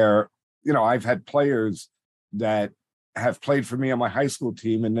where I've had players that have played for me on my high school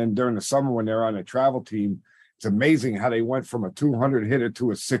team, and then during the summer when they're on a travel team, it's amazing how they went from a 200 hitter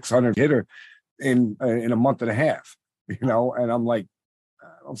to a 600 hitter in a month and a half, and I'm like,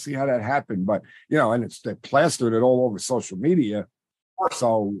 I don't see how that happened, but and they plastered it all over social media.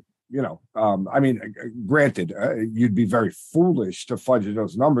 So, granted, you'd be very foolish to fudge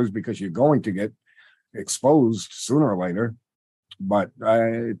those numbers because you're going to get exposed sooner or later, but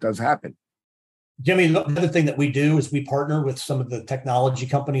it does happen. Jimmy, the other thing that we do is we partner with some of the technology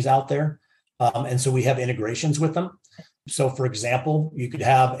companies out there. And so we have integrations with them. So, for example, you could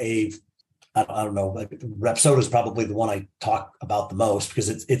have I don't know, Rapsodo is probably the one I talk about the most because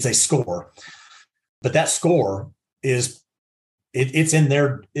it's a score, but that score is it's in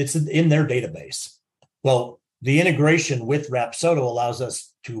their database. Well, the integration with Rapsodo allows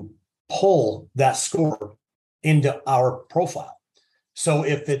us to pull that score into our profile. So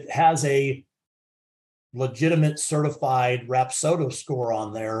if it has a legitimate certified Rapsodo score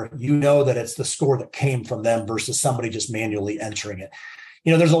on there, that it's the score that came from them versus somebody just manually entering it.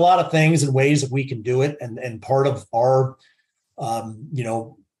 There's a lot of things and ways that we can do it. And part of our,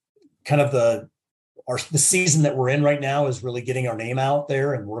 kind of the season that we're in right now is really getting our name out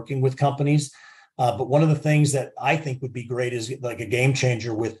there and working with companies. But one of the things that I think would be great is like a game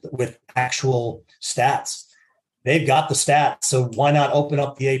changer with actual stats. They've got the stats. So why not open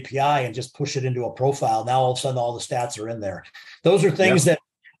up the API and just push it into a profile? Now, all of a sudden, all the stats are in there. Those are things that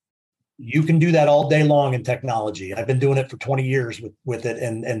you can do that all day long in technology. I've been doing it for 20 years with it,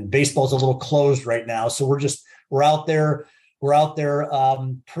 and baseball's a little closed right now. So we're out there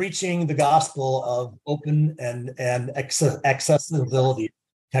preaching the gospel of open and accessibility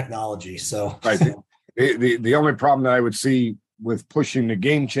technology. So right. The only problem that I would see with pushing the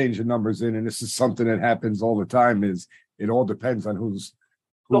game changer numbers in, and this is something that happens all the time, is it all depends on who's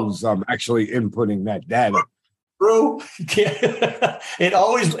actually inputting that data. True.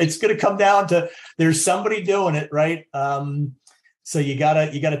 It's going to come down to there's somebody doing it, right? So you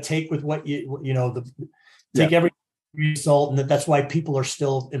gotta take with what take every result, and that's why people are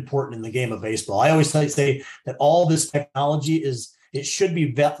still important in the game of baseball. I always say that all this technology it should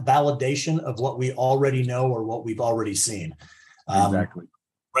be validation of what we already know or what we've already seen. Exactly.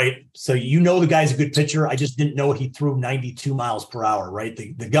 Right. So the guy's a good pitcher. I just didn't know he threw 92 miles per hour. Right.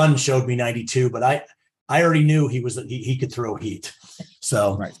 The gun showed me 92, but I already knew he could throw heat.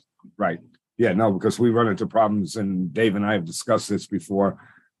 So right. Yeah, no, because we run into problems, and Dave and I have discussed this before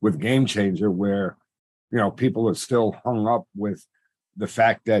with Game Changer, where people are still hung up with the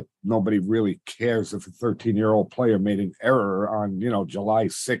fact that nobody really cares if a 13-year-old player made an error on, July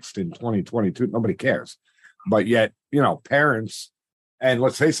 6th in 2022. Nobody cares. But yet, parents, and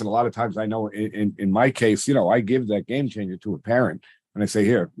let's face it, a lot of times I know in my case, I give that game changer to a parent and I say,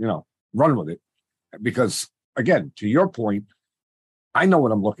 here, run with it. Because again, to your point, I know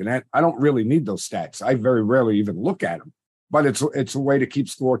what I'm looking at. I don't really need those stats. I very rarely even look at them, but it's a way to keep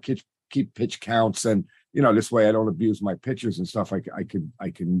score, keep pitch counts. And, this way I don't abuse my pitchers and stuff. I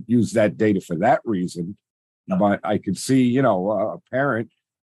can use that data for that reason. But I could see, a parent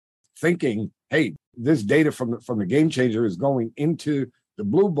thinking, hey, this data from the game changer is going into the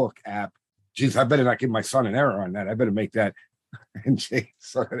Blue Book app. Geez, I better not give my son an error on that. I better make that and change.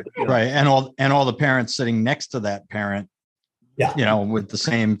 Right. And all the parents sitting next to that parent, with the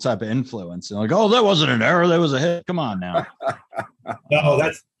same type of influence. And like, oh, that wasn't an error. That was a hit. Come on now. No,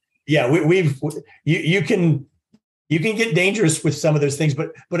 that's, you can get dangerous with some of those things,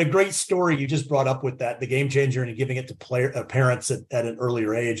 but a great story you just brought up with that, the game changer and giving it to parents at an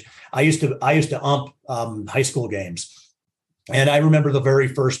earlier age. I used to ump high school games. And I remember the very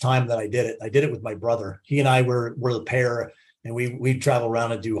first time that I did it with my brother. He and I were the pair, and we'd travel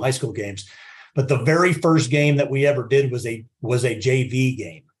around and do high school games. But the very first game that we ever did was a JV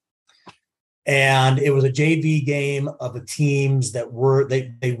game. And it was a JV game of the teams that were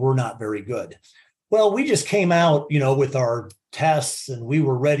not very good. Well, we just came out, with our tests, and we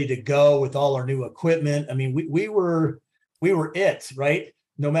were ready to go with all our new equipment. I mean, we were it, right?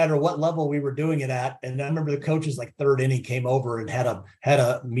 No matter what level we were doing it at. And I remember the coaches, like third inning, came over and had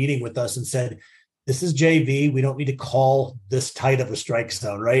a meeting with us and said, "This is JV. We don't need to call this tight of a strike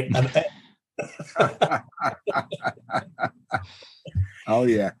zone, right?" Oh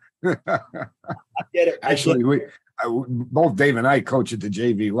yeah. I get it. Actually, both Dave and I coach at the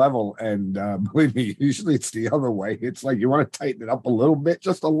JV level, and believe me, usually it's the other way. It's like you want to tighten it up a little bit,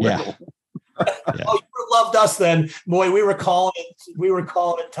 just a little. Yeah. Oh, you would have loved us then, boy. We were calling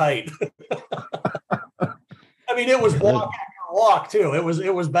it tight. I mean, it was walk too.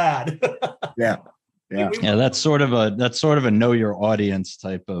 It was bad. Yeah. Yeah. That's sort of a know your audience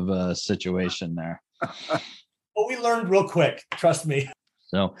type of situation there. Well, we learned real quick. Trust me.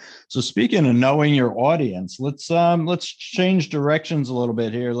 So speaking of knowing your audience, let's change directions a little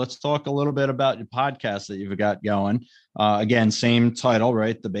bit here. Let's talk a little bit about your podcast that you've got going. Again, same title,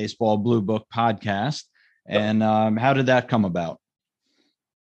 right? The Baseball Blue Book Podcast. And how did that come about?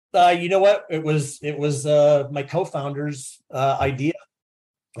 You know what? It was my co-founder's idea.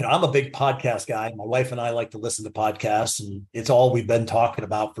 I'm a big podcast guy. My wife and I like to listen to podcasts, and it's all we've been talking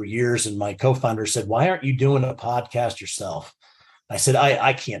about for years. And my co-founder said, "Why aren't you doing a podcast yourself?" I said,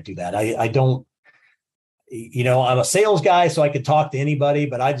 I can't do that. I don't, I'm a sales guy, so I could talk to anybody,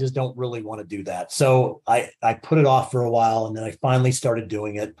 but I just don't really want to do that. So I put it off for a while, and then I finally started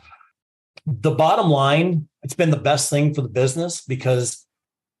doing it. The bottom line, it's been the best thing for the business because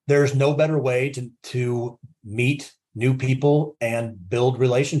there's no better way to meet new people and build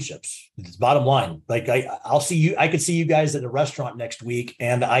relationships. It's bottom line. Like I'll see you, I could see you guys at a restaurant next week,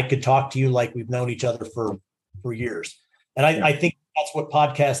 and I could talk to you like we've known each other for years. And I think that's what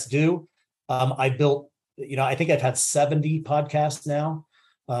podcasts do. I built, I think I've had 70 podcasts now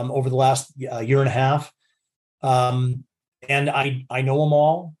over the last year and a half. And I know them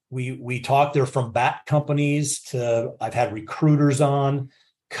all. We talk, they're from bat companies to, I've had recruiters on,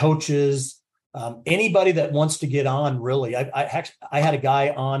 coaches, anybody that wants to get on, really. I had a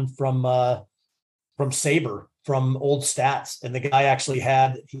guy on from Sabre, from Old Stats, and the guy actually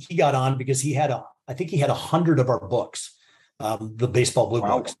he got on because he had 100 of our books, the Baseball Blue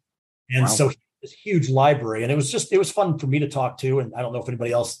Books. And so he had this huge library, and it was fun for me to talk to. And I don't know if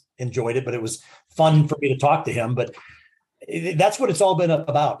anybody else enjoyed it, but it was fun for me to talk to him. But that's what it's all been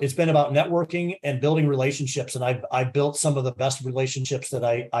about. It's been about networking and building relationships. And I built some of the best relationships that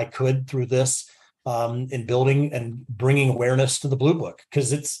I could through this, in building and bringing awareness to the Blue Book.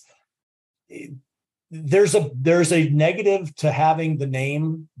 Because there's a negative to having the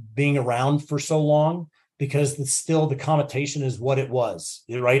name being around for so long, because the connotation is what it was,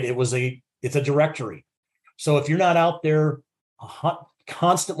 right? It's a directory. So if you're not out there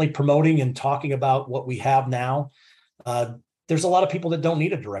constantly promoting and talking about what we have now, there's a lot of people that don't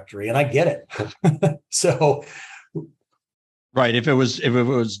need a directory, and I get it. So, right. If it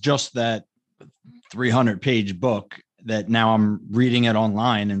was just that 300-page book that now I'm reading it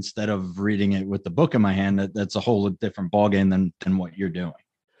online instead of reading it with the book in my hand, that's a whole different ballgame than what you're doing.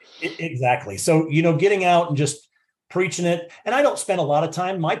 Exactly. So, getting out and just preaching it. And I don't spend a lot of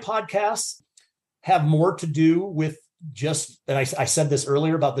time. My podcasts have more to do with just, and I said this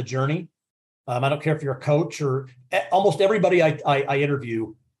earlier about the journey. I don't care if you're a coach or almost everybody I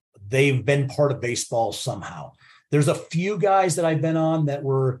interview, they've been part of baseball somehow. There's a few guys that I've been on that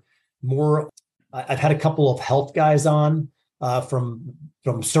were more, I've had a couple of health guys on from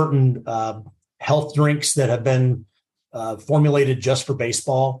certain health drinks that have been formulated just for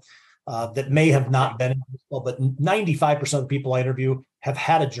baseball that may have not been in baseball, but 95% of the people I interview have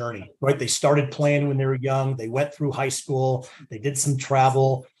had a journey, right? They started playing when they were young. They went through high school. They did some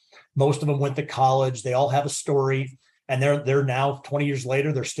travel. Most of them went to college. They all have a story. And they're now 20 years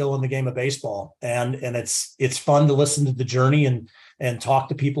later, they're still in the game of baseball. And it's fun to listen to the journey and talk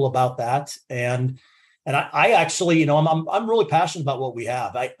to people about that. And I actually, I'm really passionate about what we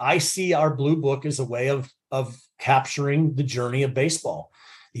have. I see our Blue Book as a way of capturing the journey of baseball.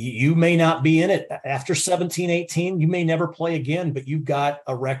 You may not be in it after 17, 18, you may never play again, but you've got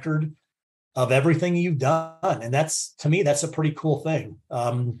a record of everything you've done. And to me, that's a pretty cool thing.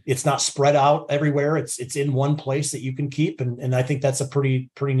 It's not spread out everywhere. It's in one place that you can keep. And I think that's a pretty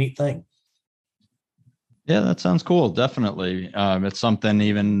neat thing. Yeah, that sounds cool. Definitely. It's something,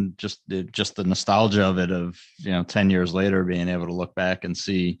 even just the nostalgia of it, of, 10 years later, being able to look back and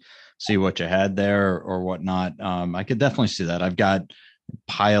see what you had there or whatnot. I could definitely see that. I've got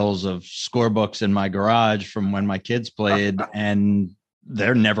piles of scorebooks in my garage from when my kids played, and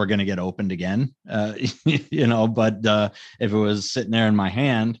they're never going to get opened again. But if it was sitting there in my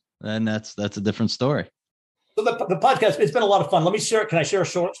hand, then that's a different story. So the podcast, it's been a lot of fun. Let me share. Can I share a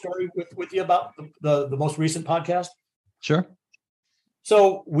short story with you about the most recent podcast? Sure.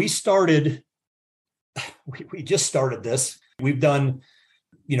 So we just started this. We've done,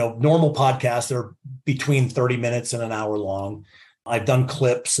 normal podcasts. They're between 30 minutes and an hour long. I've done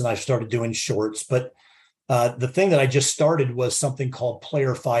clips and I've started doing shorts, but the thing that I just started was something called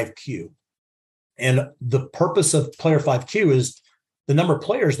Player 5Q. And the purpose of Player 5Q is the number of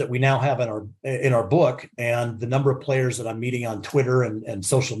players that we now have in our book, and the number of players that I'm meeting on Twitter and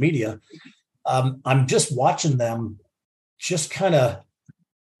social media. I'm just watching them just kind of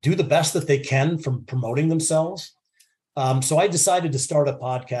do the best that they can from promoting themselves. So I decided to start a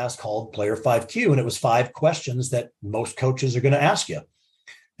podcast called Player 5Q, and it was 5 questions that most coaches are going to ask you.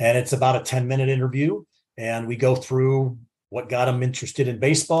 And it's about a 10-minute interview, and we go through what got them interested in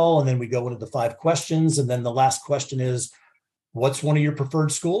baseball, and then we go into the 5 questions. And then the last question is, what's one of your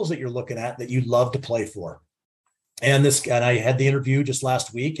preferred schools that you're looking at that you'd love to play for? And I had the interview just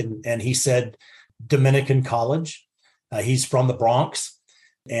last week, and he said Dominican College. He's from the Bronx.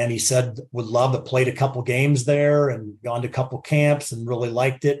 And he said, would love to played a couple games there and gone to a couple camps and really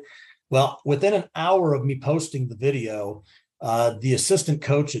liked it. Well, within an hour of me posting the video, the assistant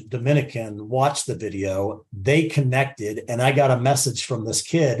coach at Dominican watched the video. They connected, and I got a message from this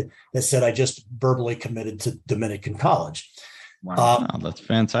kid that said, I just verbally committed to Dominican College. Wow, that's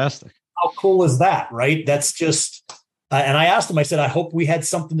fantastic. How cool is that, right? That's just, and I asked him, I said, I hope we had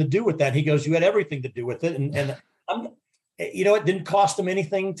something to do with that. He goes, you had everything to do with it. And I'm, it didn't cost them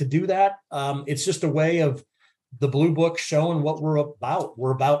anything to do that. It's just a way of the Blue Book showing what we're about.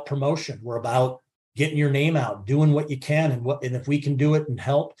 We're about promotion. We're about getting your name out, doing what you can, and if we can do it and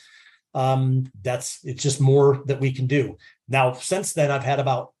help, it's just more that we can do. Now, since then, I've had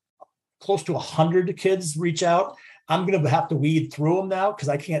about close to 100 kids reach out. I'm going to have to weed through them now because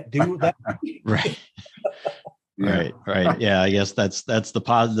I can't do that. Right. Right. Yeah. I guess that's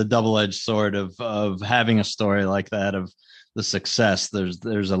the double-edged sword of having a story like that, of the success.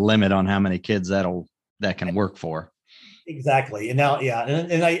 There's a limit on how many kids that can work for. Exactly. And now, yeah.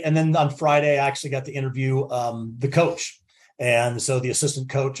 And then on Friday, I actually got to interview the coach. And so the assistant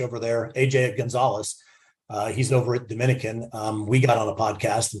coach over there, AJ Gonzalez, he's over at Dominican. We got on a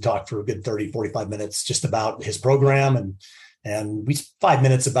podcast and talked for a good 30, 45 minutes just about his program. And we 5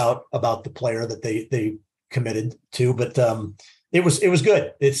 minutes about the player that they committed to, but it was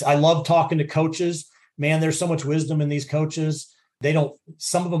good. I love talking to coaches, man. There's so much wisdom in these coaches.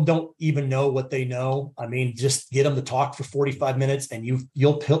 Some of them don't even know what they know. I mean, just get them to talk for 45 minutes and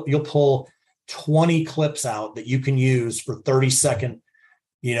you'll pull 20 clips out that you can use for 30-second,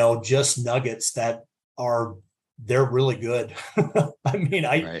 just nuggets that they're really good. I mean,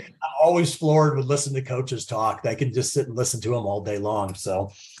 I'm always floored with listening to coaches talk. I can just sit and listen to them all day long.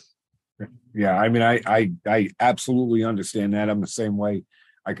 So yeah, I mean, I absolutely understand that. I'm the same way.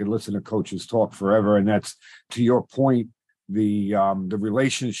 I could listen to coaches talk forever. And that's, to your point, the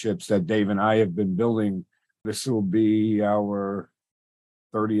relationships that Dave and I have been building. This will be our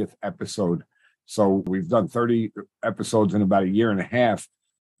 30th episode. So we've done 30 episodes in about a year and a half,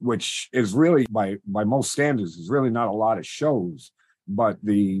 which is really, by most standards, is really not a lot of shows. But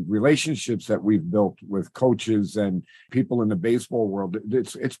the relationships that we've built with coaches and people in the baseball world,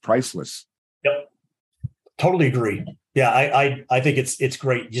 it's priceless. Yep. Totally agree. Yeah. I think it's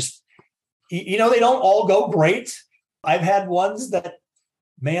great. Just, they don't all go great. I've had ones that,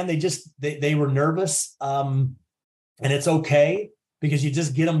 man, they were nervous. And it's okay, because you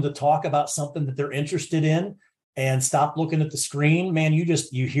just get them to talk about something that they're interested in and stop looking at the screen. Man,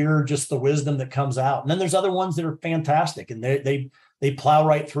 you hear just the wisdom that comes out. And then there's other ones that are fantastic, and they plow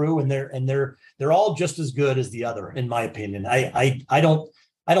right through, and they're all just as good as the other, in my opinion. I don't,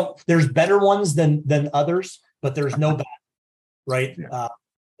 there's better ones than others, but there's no bad, right? Yeah.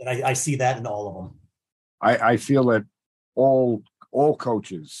 And I see that in all of them. I feel that all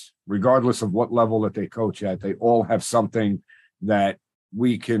coaches, regardless of what level that they coach at, they all have something that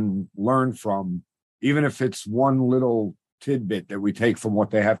we can learn from. Even if it's one little tidbit that we take from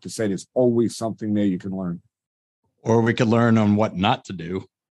what they have to say, there's always something there you can learn. Or we could learn on what not to do.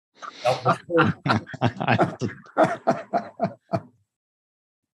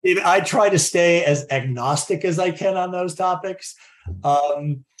 I try to stay as agnostic as I can on those topics.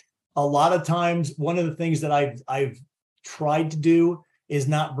 A lot of times, one of the things that I've tried to do is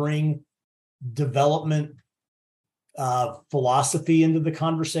not bring development philosophy into the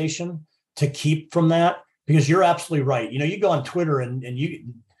conversation, to keep from that, because you're absolutely right. You go on Twitter and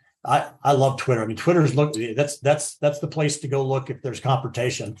I love Twitter. I mean, that's the place to go look if there's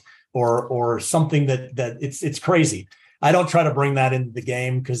confrontation or something that it's crazy. I don't try to bring that into the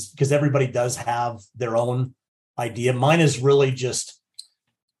game because everybody does have their own idea. Mine is really just,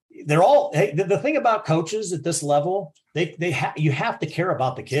 the thing about coaches at this level, you have to care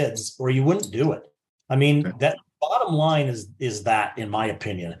about the kids or you wouldn't do it. I mean, that bottom line is that, in my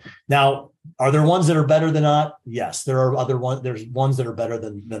opinion. Now, are there ones that are better than not? Yes, there are other ones. There's ones that are better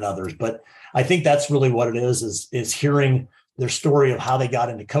than others, but I think that's really what it is hearing their story of how they got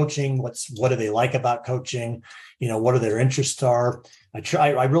into coaching. What do they like about coaching? What are their interests are.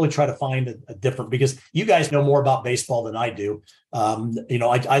 I really try to find a different, because you guys know more about baseball than I do.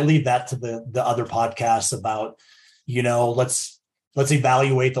 I leave that to the other podcasts about, let's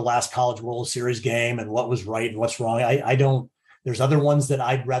evaluate the last College World Series game and what was right and what's wrong. I don't. There's other ones that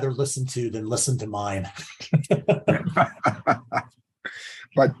I'd rather listen to than listen to mine.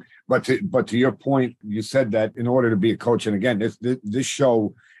 But to your point, you said that in order to be a coach, and again, this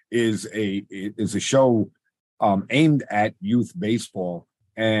show is a show aimed at youth baseball,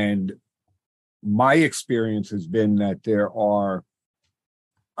 and my experience has been that there are,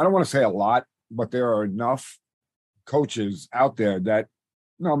 I don't want to say a lot, but there are enough coaches out there that,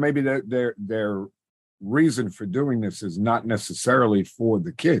 maybe their reason for doing this is not necessarily for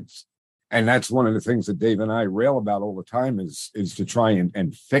the kids. And that's one of the things that Dave and I rail about all the time is to try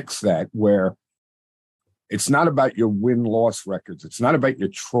and fix that, where it's not about your win-loss records. It's not about your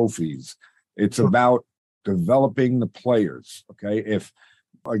trophies. It's about developing the players. Okay. If,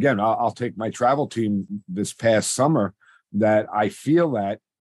 again, I'll take my travel team this past summer, that I feel that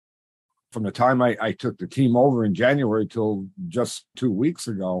from the time I took the team over in January till just 2 weeks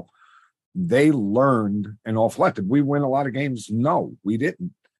ago, they learned an awful lot. Did we win a lot of games? No, we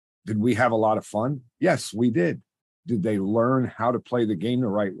didn't. Did we have a lot of fun? Yes, we did. Did they learn how to play the game the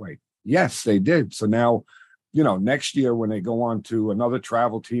right way? Yes, they did. So now, next year when they go on to another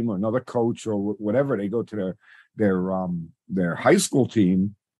travel team or another coach or whatever, they go to their high school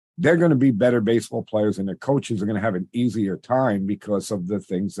team, they're going to be better baseball players, and their coaches are going to have an easier time because of the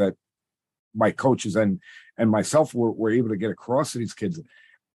things that my coaches and myself were able to get across to these kids.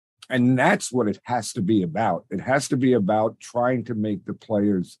 And that's what it has to be about. It has to be about trying to make the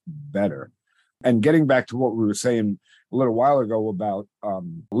players better. And getting back to what we were saying a little while ago about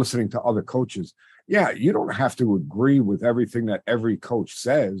listening to other coaches. Yeah, you don't have to agree with everything that every coach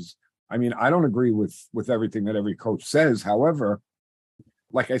says. I mean, I don't agree with everything that every coach says. However,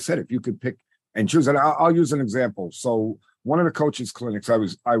 like I said, if you could pick and choose, and I'll use an example. So one of the coaches' clinics, I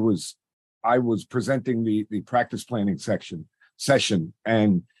was presenting the practice planning session,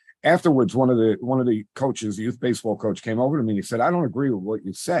 and afterwards, one of the coaches, the youth baseball coach, came over to me and he said, "I don't agree with what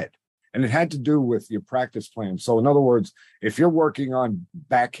you said." And it had to do with your practice plan. So in other words, if you're working on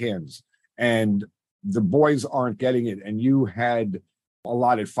backhands and the boys aren't getting it and you had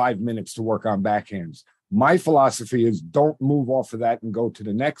allotted 5 minutes to work on backhands, my philosophy is don't move off of that and go to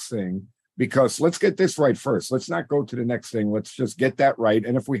the next thing, because let's get this right first. Let's not go to the next thing. Let's just get that right.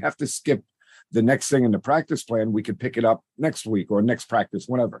 And if we have to skip the next thing in the practice plan, we could pick it up next week or next practice,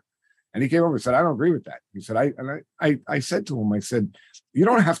 whatever. And he came over and said, "I don't agree with that." He said, I said to him, I said, "You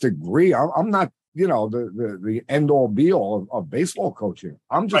don't have to agree. I'm not, the end all be all of baseball coaching.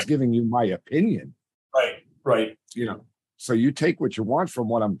 I'm just giving you my opinion." Right. So you take what you want from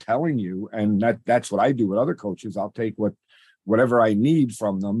what I'm telling you. And that's what I do with other coaches. I'll take what whatever I need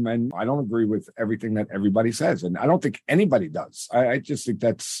from them. And I don't agree with everything that everybody says. And I don't think anybody does. I just think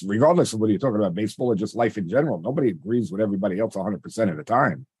that's, regardless of whether you're talking about baseball or just life in general, nobody agrees with everybody else 100% of the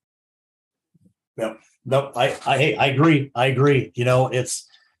time. Yeah, no, I agree. I agree. You know, it's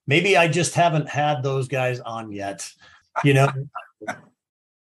maybe I just haven't had those guys on yet. You know,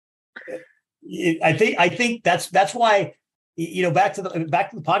 I think that's why, you know, back to the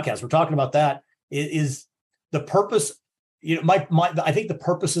podcast, we're talking about that is the purpose. You know, I think the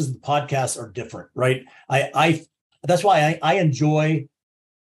purposes of the podcast are different, right? That's why I enjoy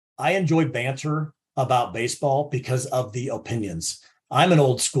banter about baseball because of the opinions. I'm an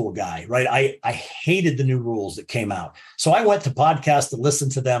old school guy, right? I hated the new rules that came out. So I went to podcasts to listen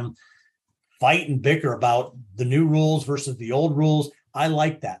to them fight and bicker about the new rules versus the old rules. I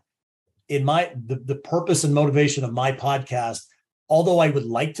like that. In the purpose and motivation of my podcast, although I would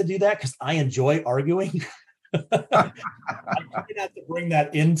like to do that because I enjoy arguing, I try not to bring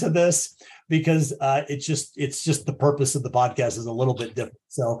that into this because it's just the purpose of the podcast is a little bit different.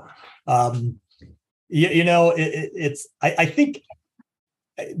 So, I think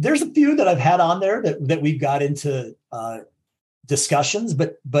there's a few that I've had on there that we've got into discussions,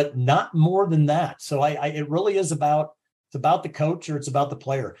 but not more than that. So it really is about the coach or it's about the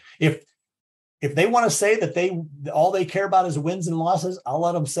player. If they want to say that all they care about is wins and losses, I'll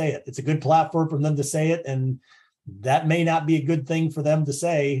let them say it. It's a good platform for them to say it. And that may not be a good thing for them to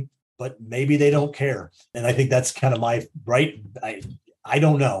say, but maybe they don't care. And I think that's kind of my right. I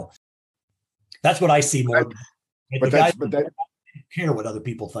don't know. That's what I see more. But they don't care what other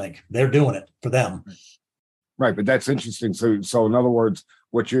people think. They're doing it for them. Right. But that's interesting. So in other words,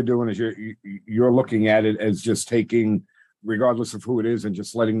 what you're doing is you're looking at it as just taking, regardless of who it is, and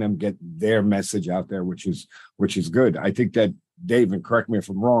just letting them get their message out there, which is good. I think that, Dave, and correct me if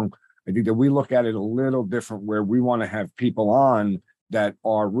I'm wrong, I think that we look at it a little different where we want to have people on that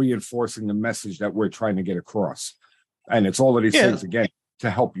are reinforcing the message that we're trying to get across. And it's all of these things, again,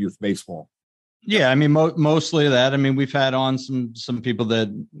 to help youth baseball. Yeah, I mean, mostly that. I mean, we've had on some people that,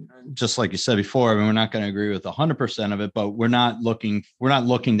 just like you said before, I mean, we're not going to agree with 100% of it, but we're not looking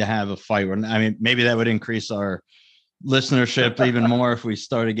to have a fight. I mean, maybe that would increase our listenership even more if we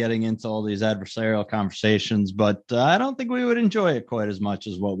started getting into all these adversarial conversations, but I don't think we would enjoy it quite as much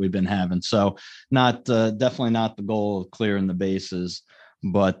as what we've been having. So definitely not the goal of clearing the bases,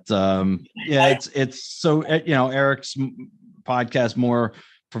 but it's so, you know, Eric's podcast more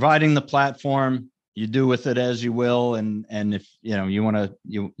providing the platform. You do with it as you will. And if, you know, you want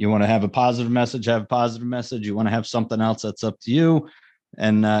to have a positive message, have a positive message. You want to have something else, that's up to you.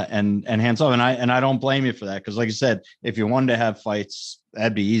 And hands off. And I don't blame you for that. Cause like I said, if you wanted to have fights,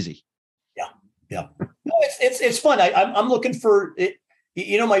 that'd be easy. Yeah. No, it's fun. I'm looking for it.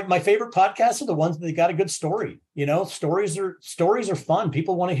 You know, my favorite podcasts are the ones that got a good story. You know, stories are fun.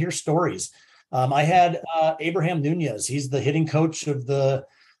 People want to hear stories. I had Abraham Nunez. He's the hitting coach of the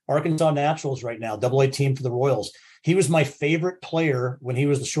Arkansas Naturals right now, AA team for the Royals. He was my favorite player when he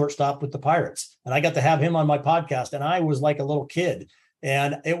was the shortstop with the Pirates. And I got to have him on my podcast. And I was like a little kid.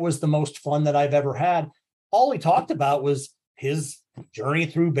 And it was the most fun that I've ever had. All he talked about was his journey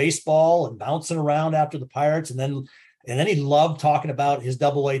through baseball and bouncing around after the Pirates. And then he loved talking about his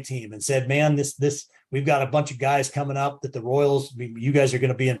AA team and said, man, this we've got a bunch of guys coming up that the Royals, you guys are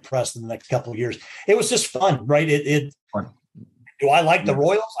going to be impressed in the next couple of years. It was just fun, right? Do I like the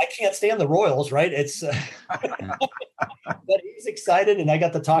Royals? I can't stand the Royals, right? It's, but he's excited. And I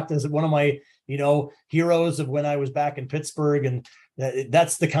got to talk to one of my, you know, heroes of when I was back in Pittsburgh. And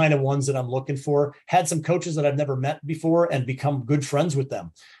that's the kind of ones that I'm looking for. Had some coaches that I've never met before and become good friends with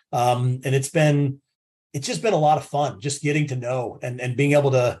them. And it's just been a lot of fun, just getting to know and being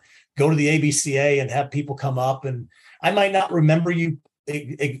able to go to the ABCA and have people come up. And I might not remember you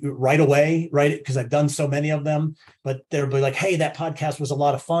right away, right? Because I've done so many of them, but they'll be like, hey, that podcast was a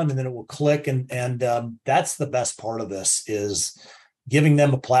lot of fun. And then it will click. And that's the best part of this, is giving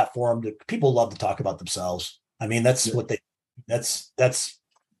them a platform that people love to talk about themselves. I mean, that's what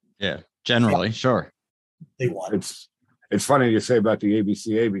generally, sure. They want. It's funny you say about the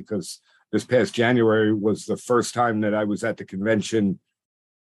ABCA, because this past January was the first time that I was at the convention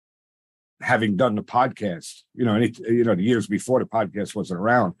having done the podcast, the years before the podcast wasn't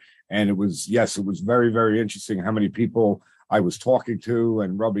around. And it was very, very interesting how many people I was talking to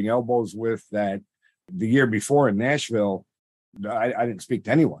and rubbing elbows with. That the year before in Nashville, I didn't speak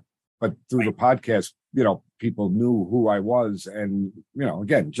to anyone, but through the podcast, people knew who I was. And,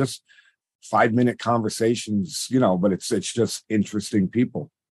 again, just 5-minute conversations, but it's just interesting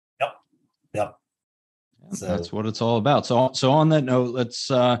people. Yep. So that's what it's all about. So on that note, let's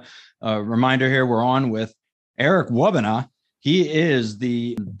reminder here, we're on with Eric Wobina. He is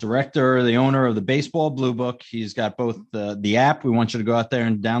the director, the owner of the Baseball Blue Book. He's got both the app. We want you to go out there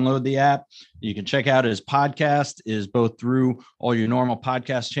and download the app. You can check out his podcast is both through all your normal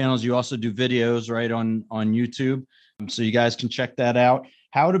podcast channels. You also do videos right on YouTube. So you guys can check that out.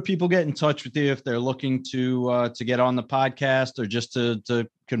 How do people get in touch with you if they're looking to get on the podcast or just to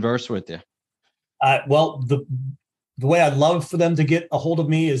converse with you? Well, the way I'd love for them to get a hold of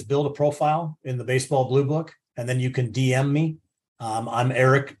me is build a profile in the Baseball Blue Book. And then you can DM me. I'm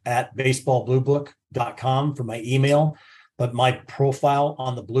Eric at baseballbluebook.com for my email. But my profile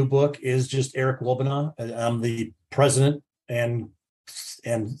on the Blue Book is just Eric Wobina. I'm the president and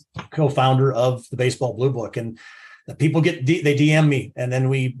co-founder of the Baseball Blue Book. And the people they DM me, and then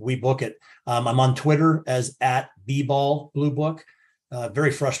we book it. I'm on Twitter as at @bballbluebook.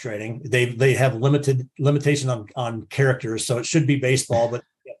 Very frustrating. They have limitation on characters, so it should be baseball, but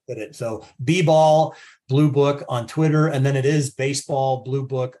it. So B-Ball Blue Book on Twitter, and then it is Baseball Blue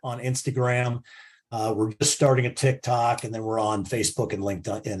Book on Instagram. We're just starting a TikTok, and then we're on Facebook and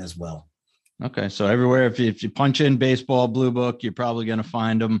LinkedIn as well. Okay, so everywhere, if you punch in Baseball Blue Book, you're probably going to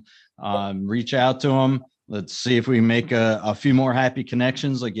find them. Reach out to them. Let's see if we make a few more happy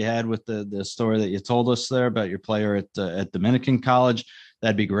connections like you had with the story that you told us there about your player at Dominican College.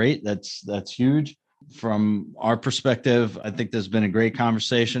 That'd be great. That's huge. From our perspective, I think there's been a great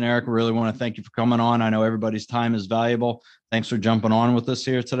conversation, Eric. I really want to thank you for coming on. I know everybody's time is valuable. Thanks for jumping on with us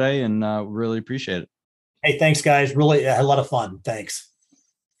here today, and really appreciate it. Hey, thanks, guys. Really had a lot of fun. Thanks.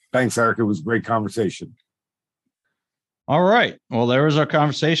 Thanks, Eric. It was a great conversation. All right. Well, there was our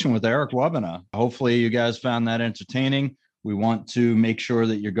conversation with Eric Wobina. Hopefully you guys found that entertaining. We want to make sure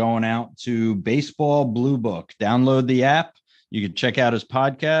that you're going out to Baseball Blue Book. Download the app. You can check out his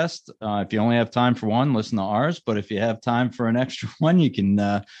podcast. If you only have time for one, listen to ours. But if you have time for an extra one, you can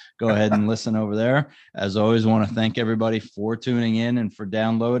go ahead and listen over there. As always, I want to thank everybody for tuning in and for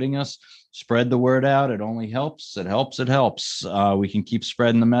downloading us. Spread the word out. It only helps. It helps. It helps. We can keep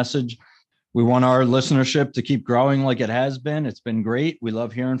spreading the message. We want our listenership to keep growing like it has been. It's been great. We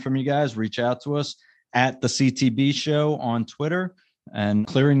love hearing from you guys. Reach out to us at the CTB Show on Twitter and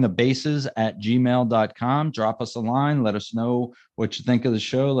clearingthebases@gmail.com. Drop us a line. Let us know what you think of the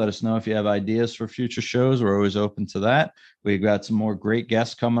show. Let us know if you have ideas for future shows. We're always open to that. We've got some more great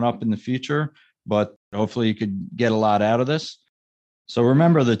guests coming up in the future, but hopefully you could get a lot out of this. So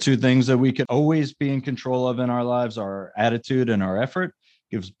remember, the two things that we could always be in control of in our lives are our attitude and our effort.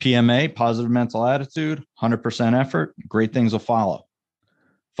 Gives PMA, positive mental attitude, 100% effort. Great things will follow.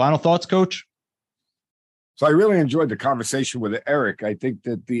 Final thoughts, Coach? So I really enjoyed the conversation with Eric. I think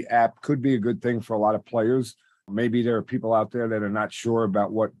that the app could be a good thing for a lot of players. Maybe there are people out there that are not sure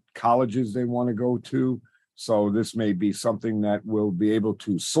about what colleges they want to go to. So this may be something that will be able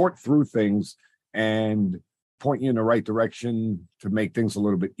to sort through things and point you in the right direction to make things a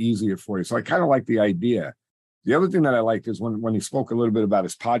little bit easier for you. So I kind of like the idea. The other thing that I liked is when he spoke a little bit about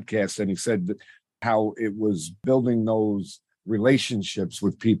his podcast, and he said that how it was building those relationships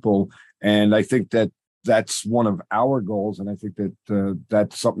with people. And I think that that's one of our goals. And I think that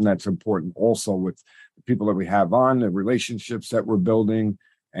that's something that's important also with the people that we have on, the relationships that we're building.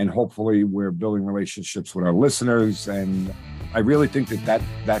 And hopefully we're building relationships with our listeners. And I really think that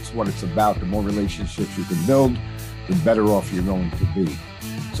that's what it's about. The more relationships you can build, the better off you're going to be.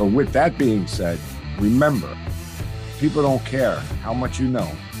 So with that being said, remember, people don't care how much you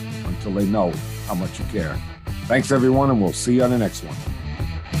know until they know how much you care. Thanks, everyone, and we'll see you on the next one.